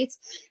different ways.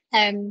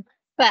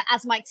 But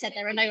as Mike said,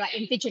 there are no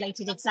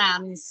invigilated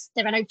exams.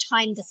 There are no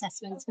timed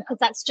assessments because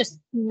that's just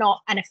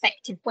not an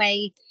effective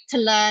way to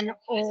learn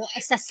or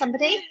assess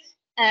somebody.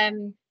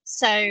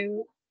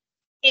 So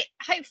it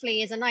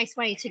hopefully is a nice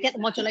way to get the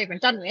module over and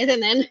done with,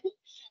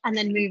 and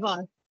then move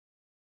on.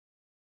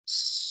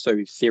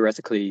 So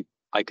theoretically,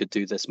 I could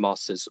do this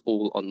master's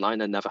all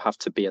online and never have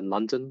to be in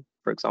London,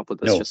 for example.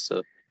 That's just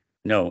a...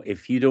 No,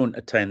 if you don't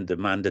attend the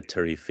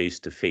mandatory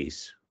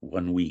face-to-face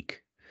 1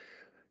 week,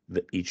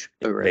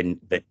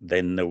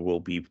 then there will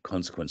be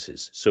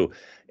consequences. So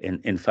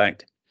in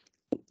fact,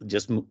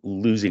 just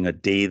losing a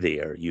day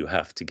there, you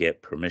have to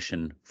get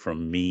permission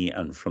from me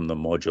and from the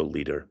module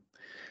leader.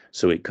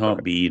 So it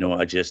can't be,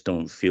 I just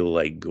don't feel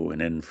like going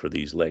in for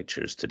these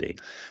lectures today.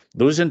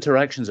 Those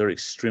interactions are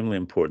extremely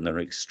important. They're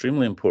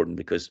extremely important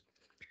because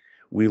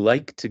we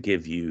like to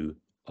give you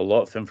a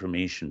lot of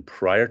information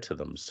prior to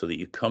them so that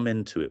you come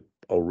into it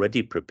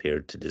already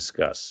prepared to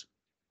discuss.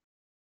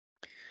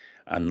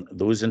 And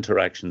those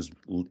interactions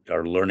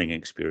are learning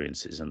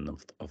experiences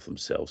of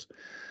themselves.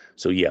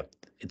 So yeah,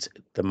 it's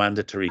the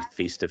mandatory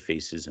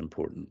face-to-face is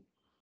important.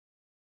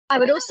 I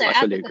would also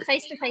add that the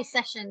face-to-face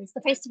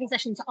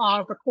sessions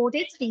are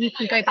recorded, so you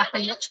can go back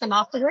and watch them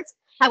afterwards.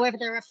 However,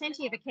 there are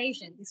plenty of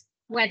occasions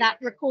where that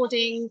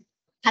recording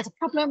has a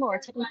problem or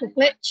a technical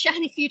glitch,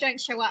 and if you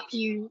don't show up,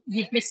 you've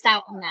missed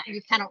out on that.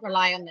 You cannot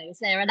rely on those.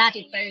 They're an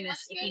added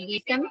bonus if you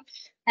need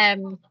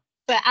them.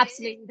 But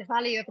absolutely, the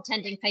value of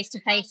attending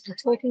face-to-face and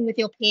talking with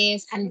your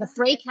peers, and the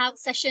breakout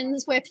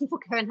sessions where people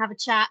go and have a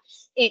chat,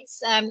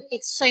 it's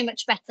so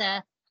much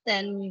better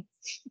than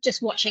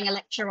just watching a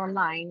lecture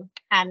online.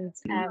 And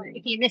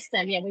if you miss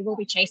them, we will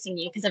be chasing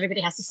you because everybody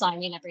has to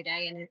sign in every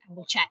day and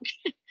we'll check.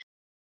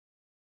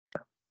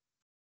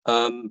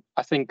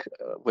 I think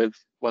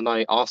when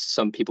I asked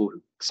some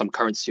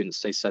current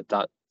students, they said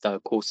that the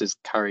course is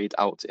carried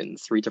out in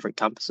 3 different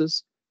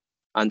campuses.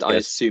 And yes. I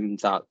assume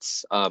that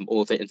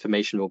all the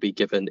information will be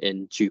given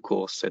in due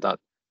course so that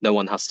no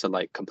one has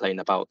to complain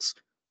about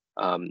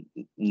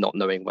not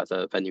knowing where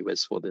the venue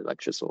is for the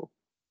lectures or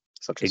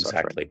such.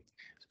 Exactly. Right?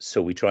 So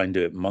we try and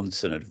do it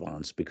months in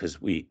advance because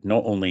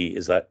not only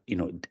is that,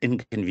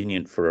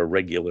 inconvenient for a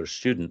regular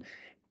student,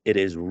 it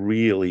is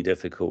really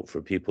difficult for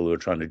people who are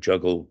trying to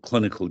juggle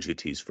clinical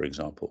duties, for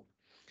example.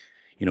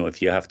 If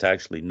you have to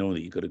actually know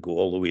that you've got to go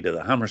all the way to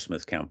the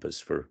Hammersmith campus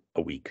for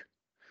a week.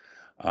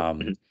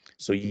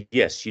 So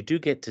yes, you do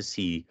get to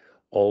see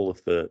all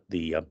of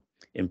the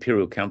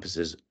Imperial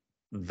campuses.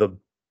 The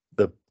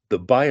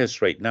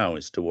bias right now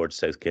is towards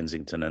South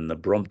Kensington and the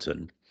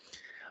Brompton,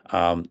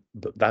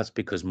 but that's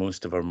because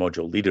most of our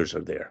module leaders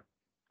are there.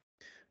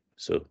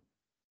 So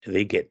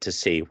they get to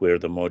say where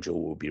the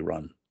module will be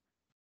run.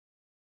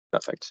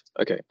 Perfect.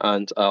 Okay,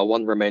 and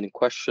one remaining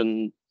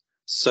question.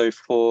 So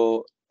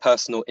for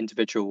personal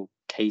individual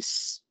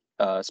case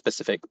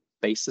specific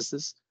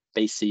bases,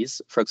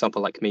 for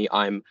example, like me,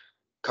 I'm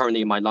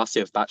currently in my last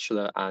year of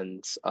bachelor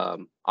and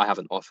I have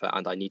an offer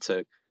and I need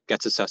to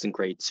get a certain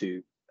grade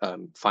to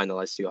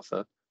finalize the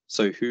offer.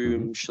 So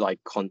whom should I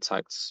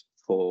contact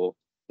for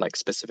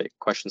specific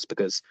questions?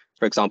 Because,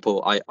 for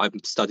example, I'm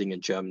studying in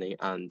Germany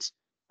and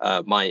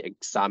my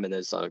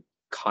examiners are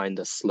kind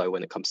of slow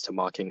when it comes to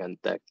marking, and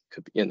there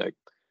could be,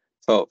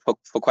 for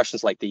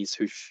questions like these,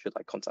 who should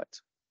I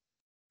contact?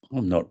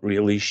 I'm not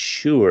really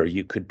sure.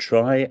 You could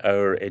try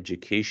our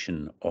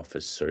education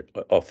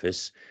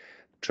office.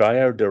 Try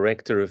our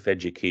director of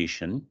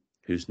education,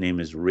 whose name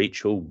is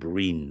Rachel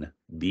Breen,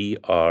 Breen.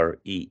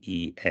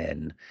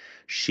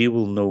 She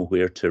will know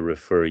where to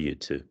refer you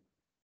to.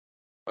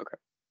 Okay.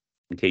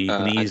 Okay, you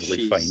can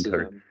easily find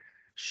her.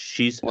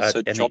 She's what's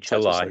at her job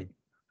title,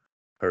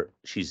 NHLI.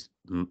 She's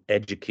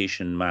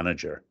education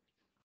manager,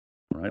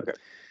 right? Okay.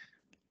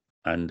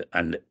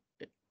 And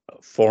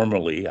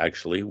formerly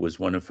actually was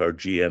one of our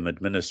GM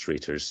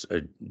administrators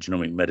at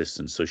Genomic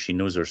Medicine, so she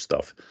knows her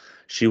stuff.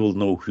 She will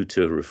know who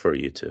to refer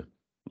you to.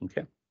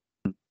 Okay.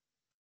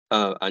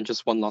 And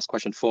just one last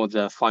question. For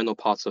the final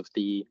part of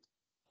the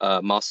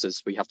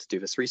masters, we have to do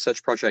this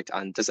research project,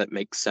 and does it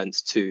make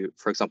sense to,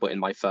 for example, in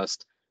my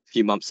first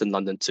few months in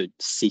London, to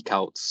seek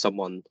out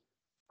someone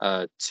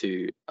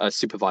to a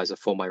supervisor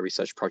for my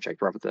research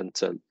project rather than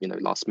to,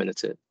 last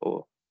minute it?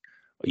 Or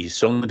you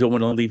certainly don't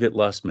want to leave it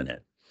last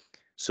minute,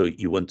 so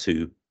you want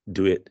to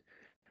do it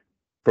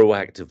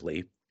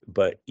proactively,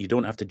 but you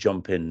don't have to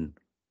jump in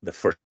the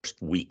first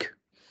week.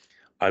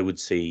 I would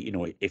say,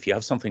 if you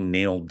have something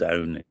nailed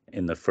down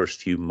in the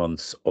first few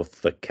months of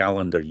the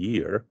calendar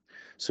year,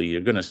 so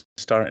you're going to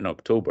start in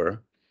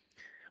October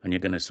and you're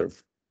going to sort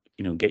of,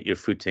 get your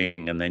footing,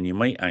 and then you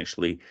might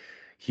actually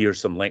hear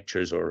some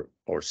lectures or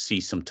see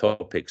some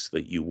topics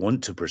that you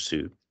want to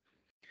pursue.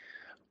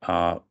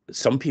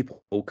 Some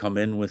people will come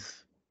in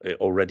with it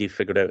already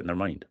figured out in their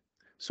mind.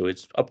 So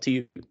it's up to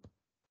you.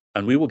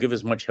 And we will give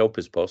as much help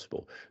as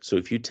possible. So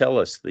if you tell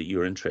us that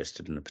you're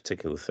interested in a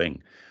particular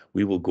thing,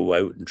 we will go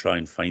out and try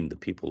and find the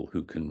people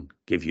who can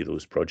give you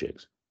those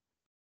projects.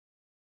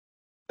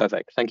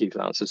 Perfect. Thank you.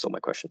 That answers all my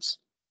questions.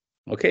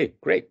 Okay,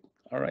 great.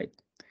 All right.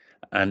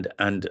 And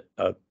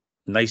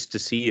nice to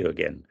see you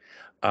again.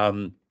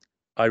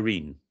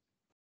 Irene.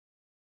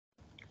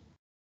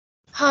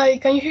 Hi,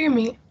 can you hear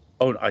me?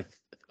 Oh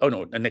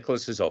no,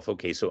 Nicholas is off.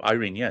 Okay, so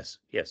Irene, yes.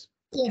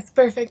 Yes,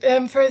 perfect.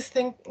 First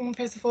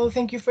of all,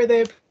 thank you for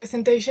the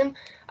presentation.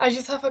 I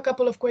just have a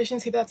couple of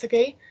questions, if that's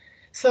okay.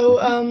 So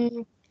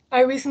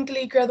I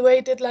recently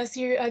graduated last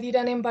year. I did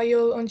an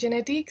MBio on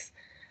genetics,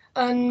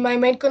 and my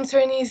main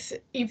concern is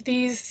if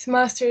this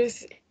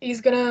master's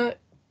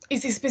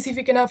is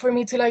specific enough for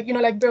me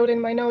to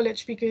broaden my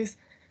knowledge, because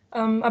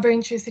I'm very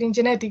interested in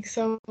genetics.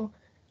 So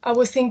I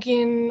was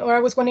thinking, or I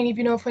was wondering if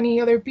you know of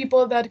any other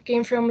people that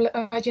came from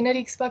a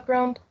genetics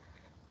background,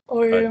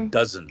 or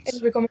dozens.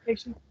 any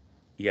recommendation.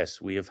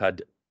 Yes, we have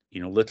had,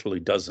 literally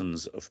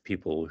dozens of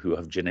people who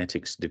have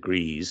genetics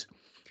degrees.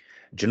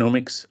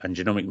 Genomics and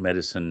genomic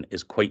medicine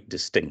is quite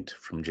distinct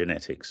from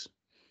genetics.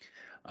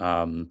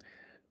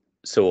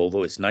 So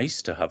although it's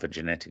nice to have a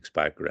genetics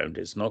background,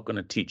 it's not going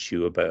to teach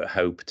you about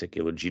how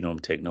particular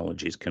genome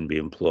technologies can be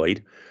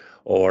employed,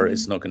 or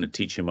it's not going to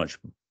teach you much,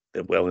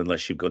 well,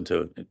 unless you've gone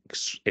to an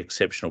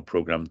exceptional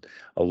program,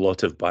 a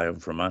lot of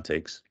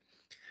bioinformatics.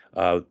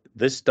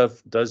 This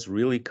stuff does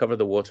really cover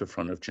the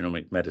waterfront of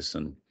genomic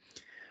medicine.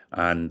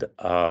 And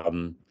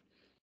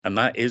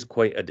that is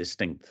quite a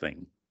distinct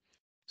thing.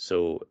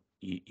 So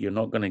you're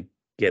not going to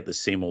get the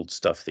same old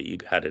stuff that you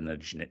had in a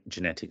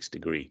genetics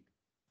degree.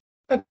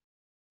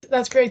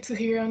 That's great to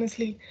hear,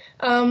 honestly.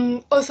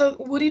 Also,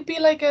 would it be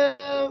like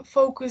a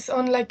focus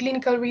on like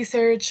clinical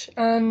research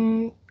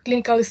and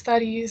clinical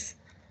studies?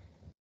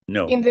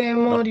 No, in the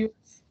modules?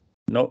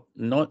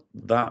 Not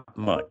that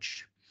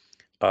much.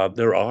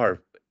 There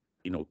are,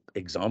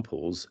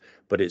 examples,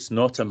 but it's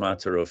not a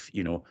matter of,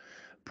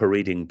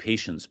 parading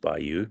patients by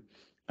you.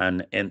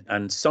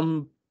 And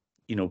some,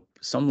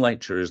 some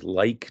lecturers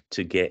like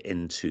to get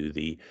into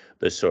the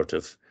sort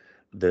of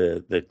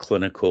the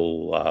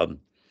clinical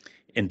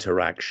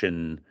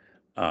interaction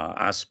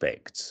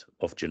aspects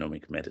of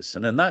genomic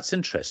medicine, and that's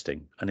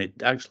interesting, and it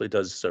actually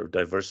does sort of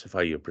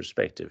diversify your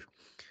perspective.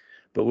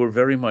 But we're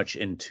very much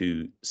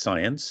into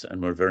science,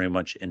 and we're very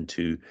much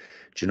into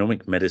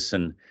genomic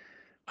medicine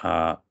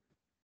as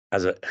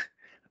a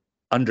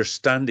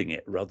understanding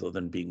it rather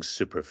than being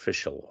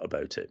superficial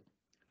about it.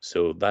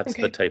 So that's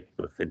the type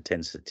of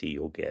intensity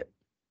you'll get.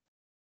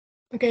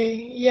 Okay,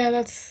 yeah,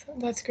 that's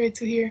great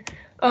to hear.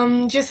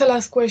 Just a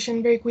last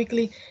question, very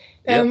quickly.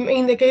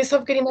 In the case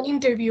of getting an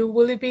interview,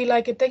 will it be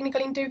like a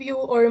technical interview,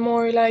 or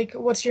more like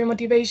what's your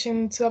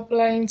motivation to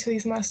applying to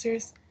these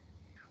masters?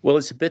 Well,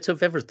 it's a bit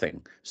of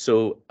everything.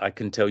 So I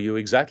can tell you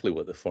exactly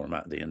what the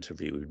format of the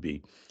interview would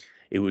be.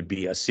 It would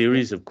be a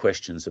series of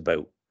questions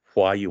about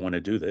why you want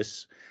to do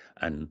this,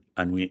 and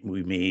we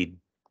may,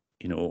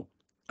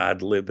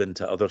 ad lib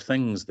into other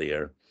things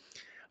there,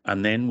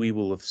 and then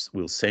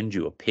we'll send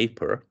you a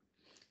paper,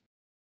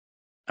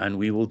 and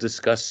we will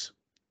discuss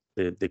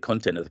the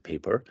content of the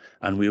paper,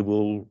 and we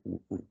will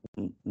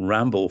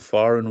ramble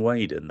far and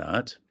wide in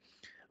that.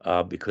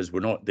 Because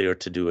we're not there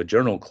to do a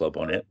journal club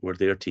on it. We're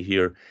there to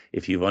hear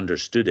if you've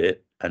understood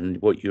it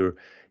and what your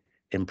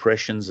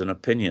impressions and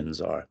opinions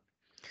are.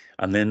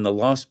 And then the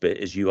last bit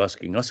is you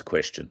asking us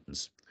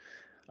questions,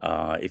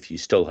 if you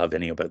still have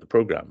any about the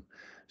program.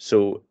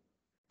 So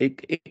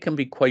it can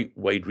be quite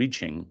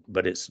wide-reaching,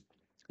 but it's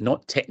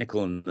not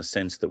technical in the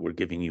sense that we're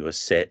giving you a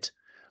set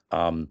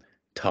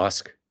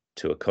task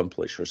to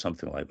accomplish or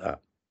something like that.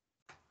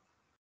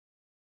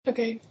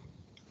 Okay.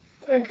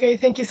 Okay,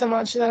 thank you so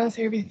much. That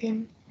answers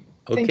everything.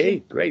 Okay,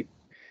 great.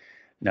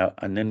 Now,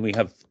 and then we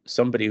have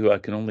somebody who I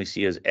can only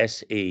see as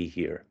SA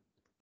here.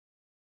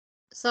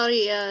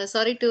 Sorry,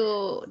 sorry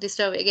to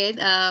disturb again.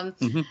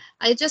 Mm-hmm.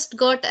 I just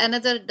got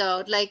another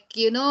doubt. Like,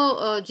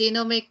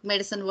 genomic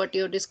medicine, what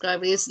you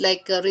described is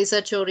like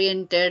research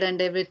oriented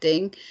and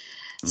everything.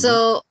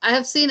 So I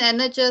have seen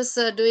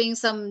NHS doing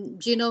some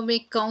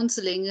genomic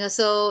counseling.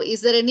 So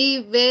is there any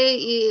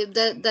way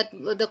that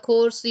the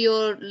course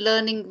you're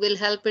learning will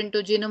help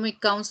into genomic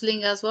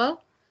counseling as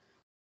well?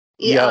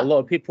 Yeah, a lot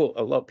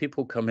of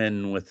people come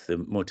in with the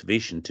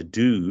motivation to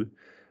do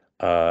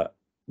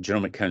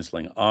genomic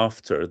counseling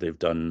after they've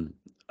done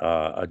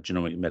a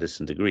genomic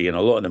medicine degree, and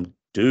a lot of them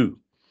do.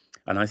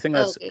 And I think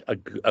that's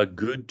a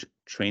good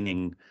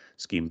training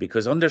scheme,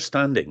 because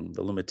understanding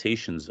the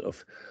limitations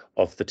of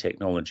the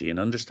technology and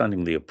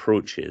understanding the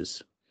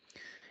approaches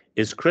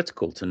is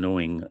critical to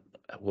knowing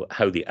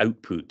how the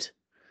output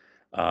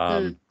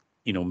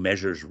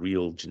measures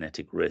real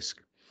genetic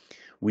risk.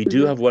 We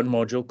do have one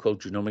module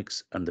called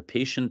genomics, and the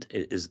patient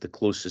is the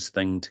closest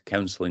thing to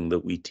counseling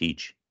that we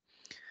teach,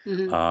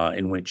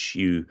 in which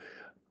you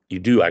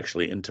do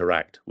actually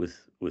interact with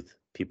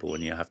people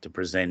and you have to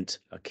present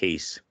a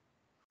case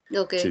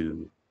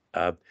to.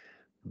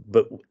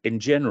 But in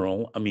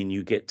general, I mean,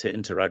 you get to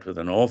interact with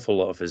an awful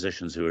lot of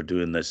physicians who are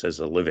doing this as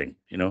a living.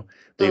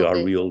 They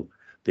are real.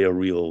 They are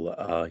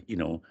real.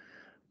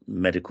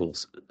 Medical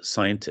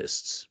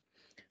scientists.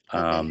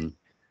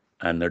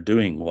 And they're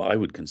doing what I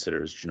would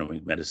consider as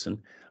genomic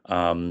medicine.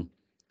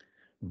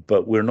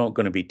 But we're not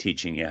going to be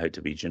teaching you how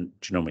to be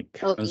genomic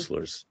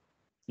counselors.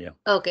 Yeah.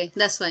 Okay,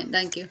 that's fine.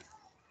 Thank you.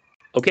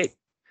 Okay.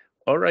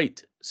 All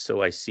right.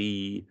 So I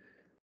see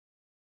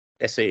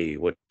SA,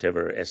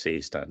 whatever SA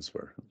stands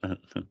for.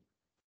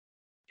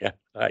 Yeah.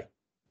 Hi.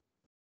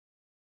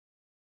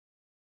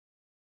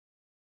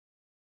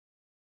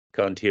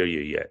 Can't hear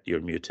you yet.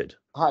 You're muted.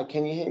 Hi,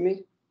 can you hear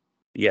me?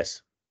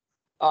 Yes.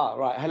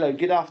 Right. Hello.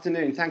 Good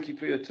afternoon. Thank you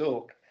for your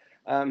talk.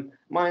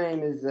 My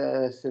name is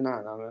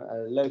Sinan. I'm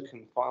a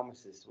locum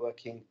pharmacist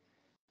working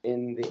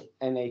in the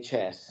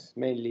NHS,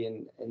 mainly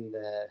in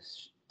the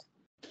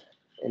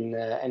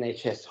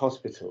NHS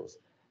hospitals.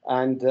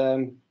 And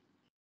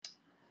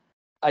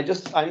I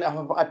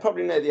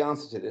probably know the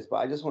answer to this, but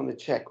I just want to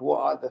check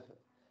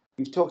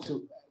you've talked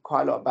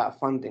quite a lot about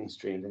funding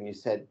streams, and you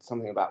said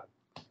something about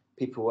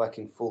people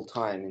working full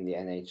time in the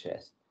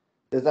NHS.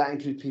 Does that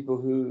include people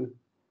who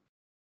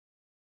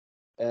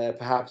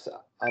perhaps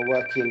are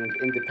working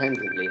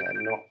independently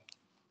and not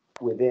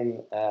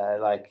within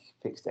like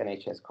fixed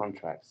NHS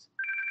contracts?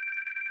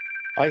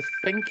 I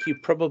think you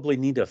probably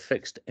need a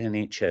fixed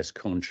NHS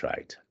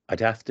contract.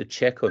 I'd have to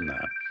check on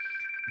that.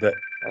 But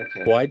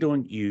why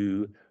don't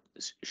you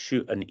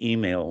shoot an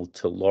email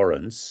to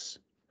Lawrence,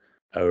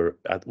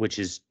 which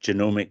is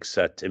genomics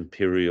at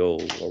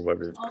Imperial or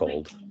whatever it's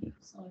called,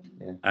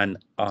 and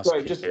ask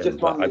him. Just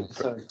 1 minute.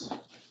 Sorry.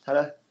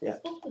 Hello? Yeah.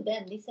 Spoke to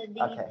them. They said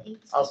they need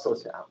I'll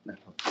sort it out. No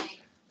problem.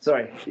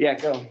 Sorry. Yeah,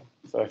 go on.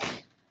 Sorry.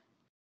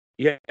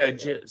 Yeah.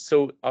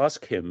 So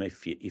ask him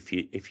if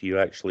you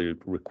actually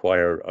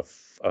require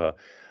an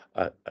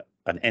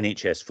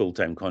NHS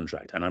full-time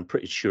contract, and I'm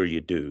pretty sure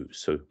you do.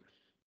 So.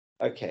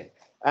 Okay.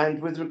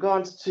 And with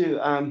regards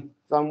to, I'm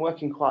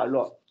working quite a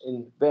lot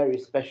in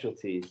various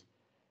specialties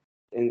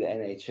in the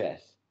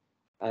NHS,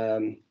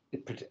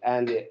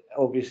 and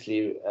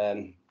obviously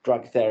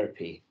drug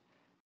therapy.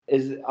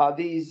 Are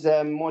these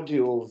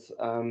modules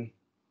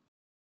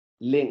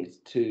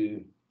linked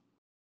to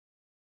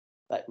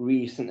like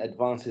recent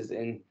advances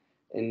in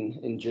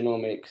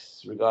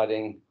genomics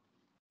regarding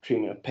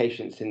treatment of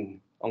patients in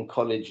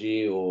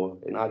oncology or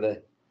in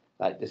other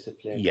like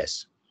disciplines?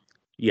 Yes.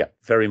 Yeah,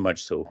 very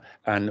much so.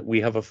 And we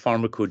have a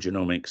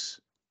pharmacogenomics,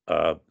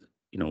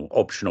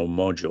 optional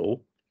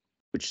module,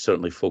 which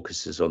certainly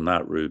focuses on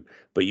that route.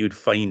 But you'd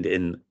find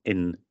in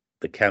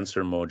the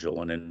cancer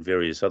module and in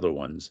various other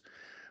ones,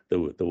 there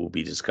will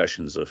be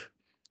discussions of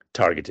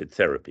targeted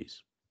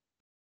therapies.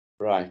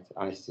 Right,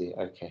 I see.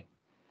 Okay.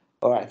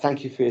 All right.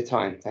 Thank you for your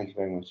time. Thank you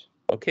very much.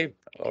 Okay.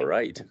 All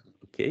right.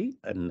 Okay.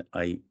 And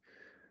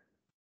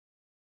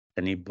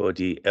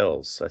anybody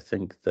else? I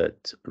think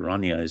that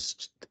Rania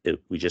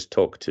we just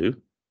talked to.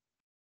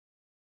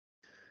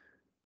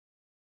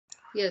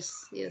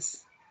 Yes.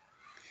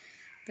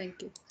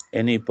 Thank you.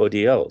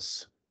 Anybody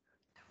else?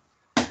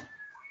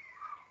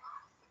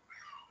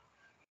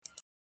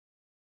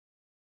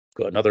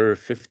 Got another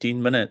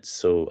 15 minutes,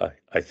 so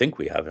I think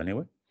we have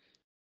anyway.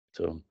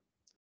 So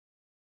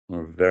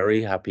we're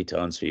very happy to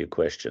answer your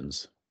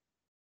questions.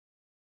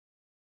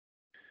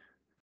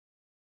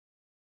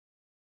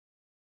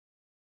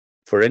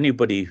 For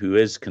anybody who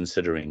is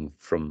considering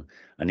from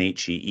an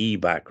HEE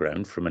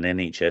background, from an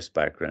NHS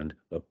background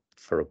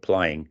for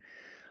applying,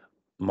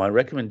 my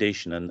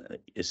recommendation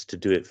is to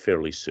do it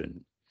fairly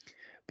soon,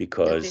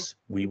 because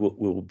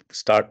we'll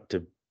start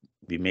to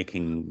be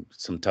making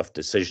some tough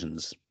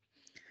decisions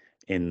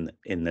in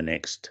the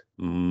next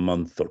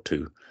month or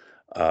two.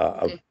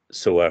 Okay.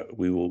 So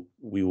we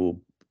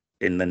will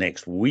in the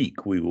next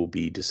week we will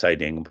be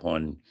deciding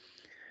upon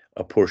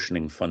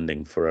apportioning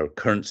funding for our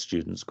current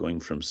students going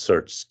from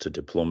certs to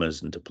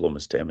diplomas and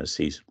diplomas to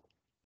MScs.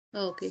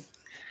 Okay.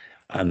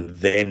 And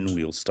then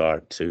we'll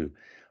start to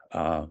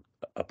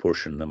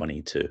apportion the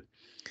money to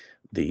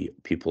the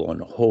people on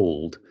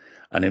hold.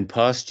 And in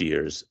past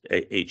years,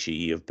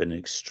 HEE have been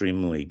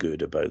extremely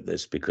good about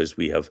this because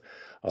we have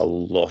a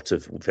lot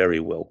of very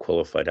well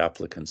qualified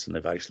applicants, and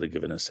they've actually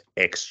given us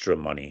extra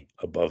money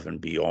above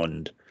and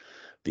beyond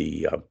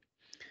the,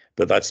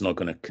 but that's not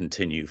going to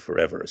continue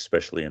forever,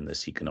 especially in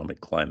this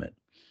economic climate.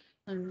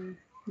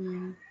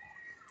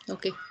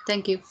 Okay,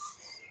 thank you.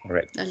 All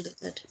right. I'll do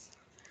that.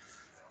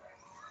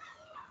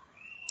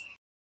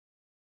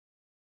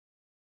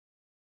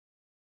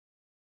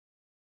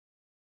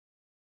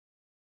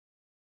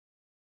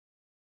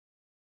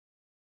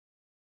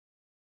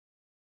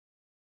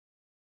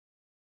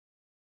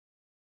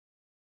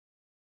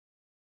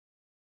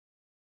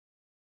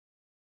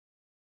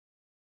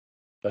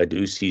 I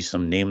do see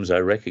some names I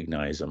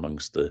recognize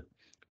amongst the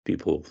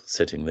people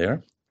sitting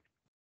there.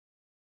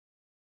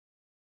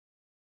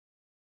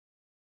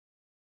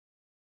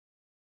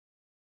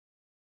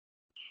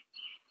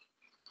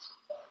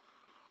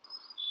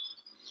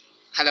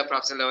 Hello,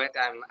 Professor Loet.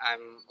 I'm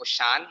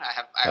Oshan.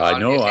 I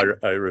know.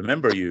 I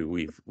remember you.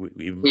 We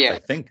yeah. I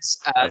think.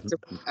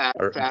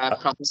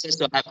 Professor,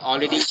 so I've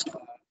already.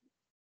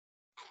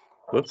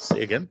 Whoops.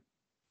 Say again.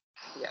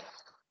 Yeah.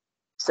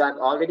 So I've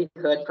already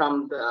heard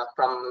from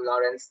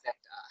Lawrence that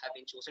have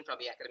been chosen from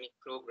the academic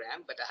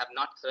program, but I have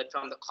not heard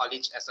from the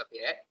college as of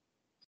yet.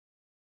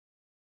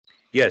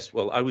 Yes.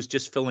 Well, I was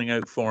just filling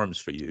out forms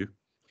for you.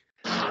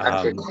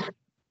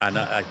 And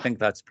I think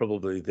that's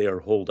probably their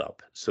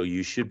holdup. So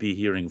you should be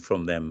hearing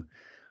from them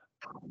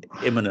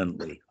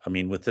imminently. I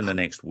mean, within the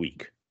next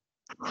week.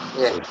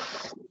 Yeah.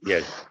 So,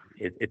 yeah,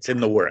 it's in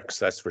the works.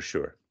 That's for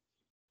sure.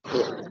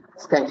 Yeah.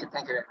 Thank you.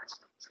 Thank you very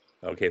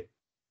much. Okay.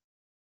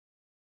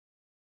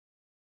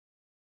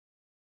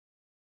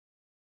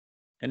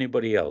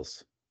 Anybody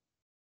else?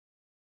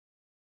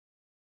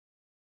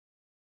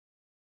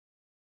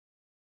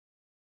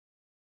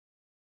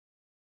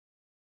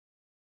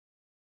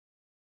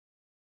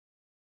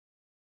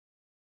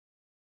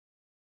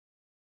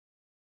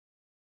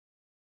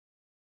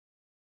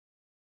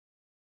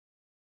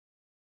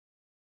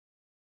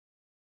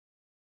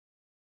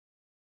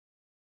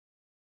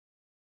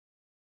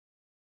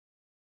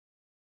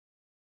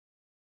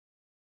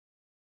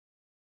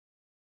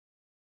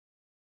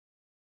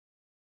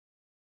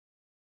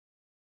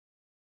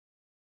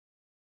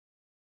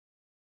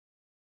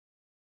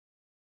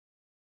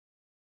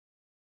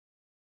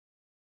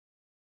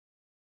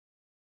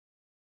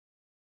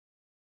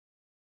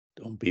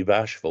 Don't be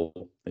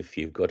bashful. If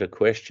you've got a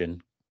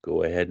question,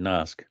 go ahead and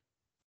ask.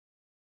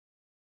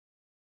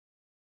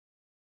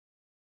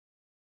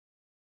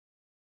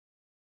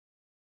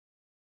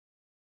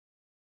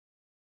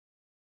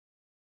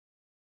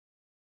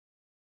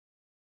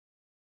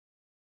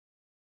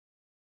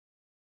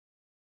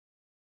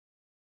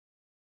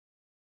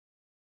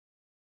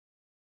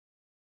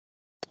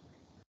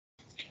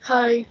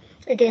 Hi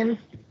again.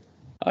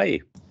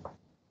 Hi.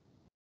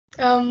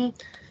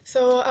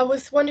 So I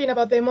was wondering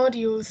about the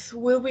modules.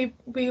 Will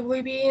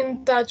we be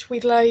in touch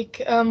with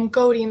like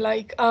coding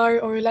like R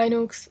or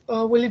Linux,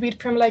 or will it be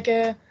from like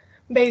a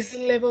base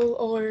level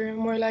or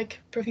more like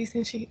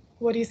proficiency?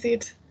 What is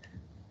it?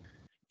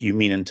 You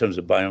mean in terms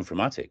of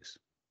bioinformatics?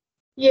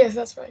 Yes,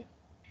 that's right.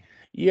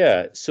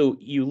 Yeah. So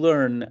you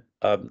learn.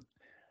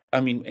 I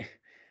mean,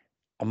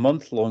 a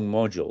month-long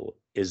module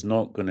is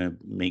not going to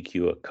make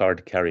you a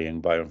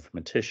card-carrying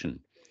bioinformatician,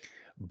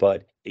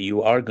 but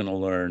you are going to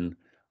learn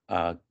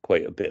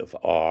quite a bit of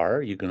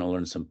R. You're going to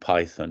learn some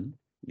Python.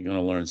 You're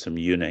going to learn some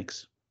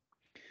Unix.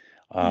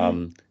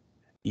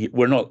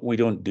 We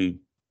don't do,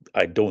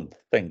 I don't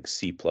think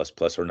C++ or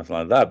anything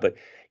like that, but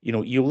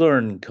you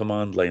learn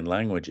command line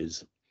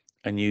languages,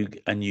 and you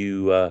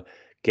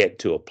get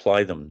to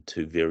apply them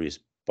to various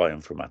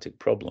bioinformatic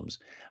problems,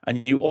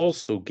 and you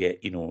also get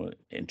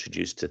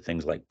introduced to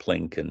things like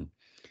Plink and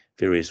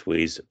various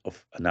ways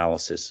of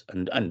analysis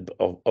and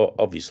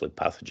obviously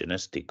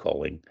pathogenicity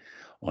calling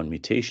on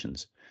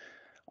mutations.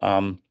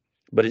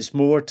 But it's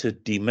more to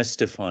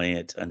demystify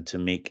it and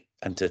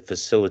to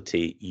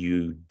facilitate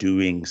you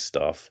doing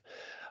stuff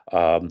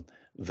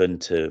than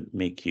to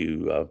make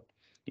you,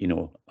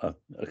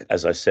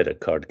 as I said, a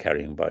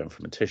card-carrying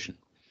bioinformatician.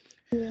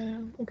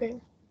 Yeah. Okay.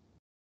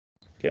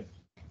 Yeah.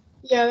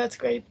 Yeah, that's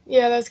great.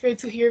 Yeah, that's great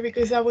to hear,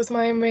 because that was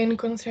my main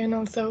concern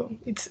also.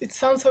 It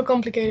sounds so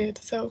complicated.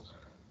 So.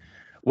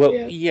 Well,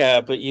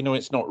 yeah, but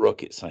it's not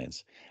rocket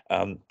science.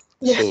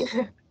 Yeah.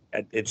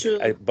 So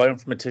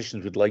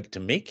bioinformaticians would like to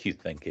make you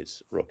think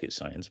it's rocket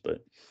science,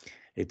 but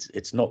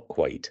it's not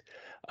quite.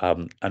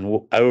 And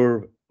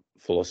our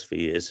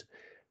philosophy is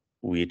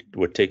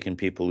we're taking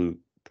people who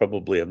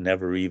probably have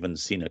never even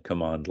seen a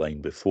command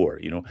line before.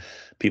 You know,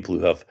 people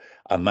who have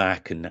a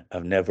Mac and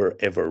have never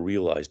ever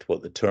realized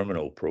what the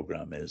terminal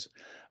program is.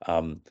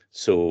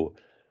 So,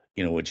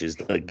 you know, which is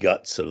the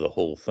guts of the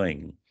whole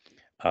thing.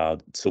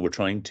 So we're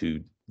trying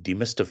to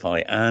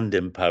demystify and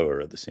empower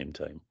at the same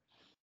time.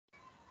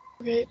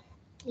 Great.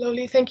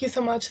 Lovely. Thank you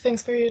so much.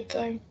 Thanks for your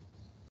time.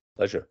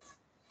 Pleasure.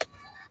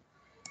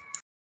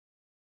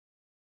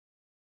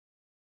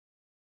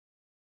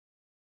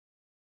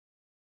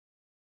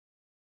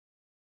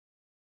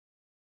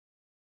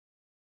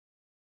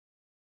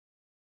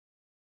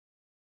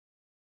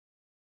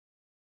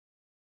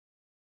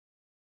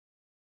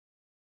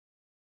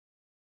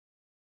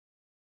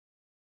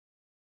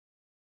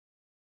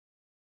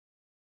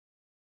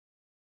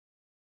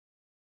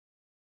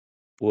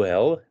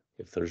 Well,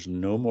 if there's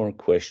no more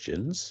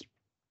questions,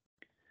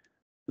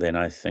 then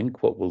I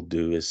think what we'll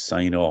do is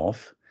sign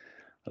off.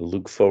 I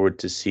look forward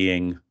to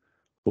seeing,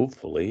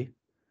 hopefully,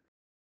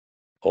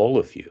 all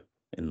of you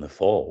in the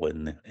fall,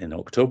 in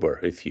October.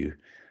 If you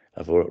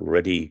have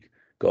already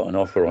got an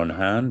offer on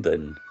hand,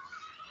 then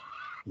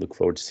look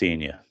forward to seeing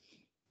you.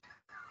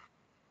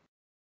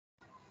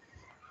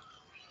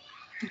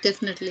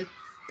 Definitely.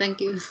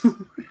 Thank you.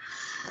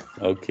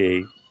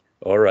 Okay.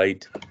 All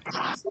right.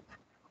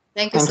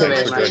 Thank you Thank so you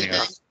very much for much. your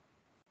time.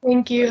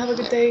 Thank you. Have a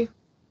good day.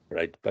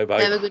 Right.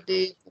 Bye-bye. Have a good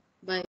day.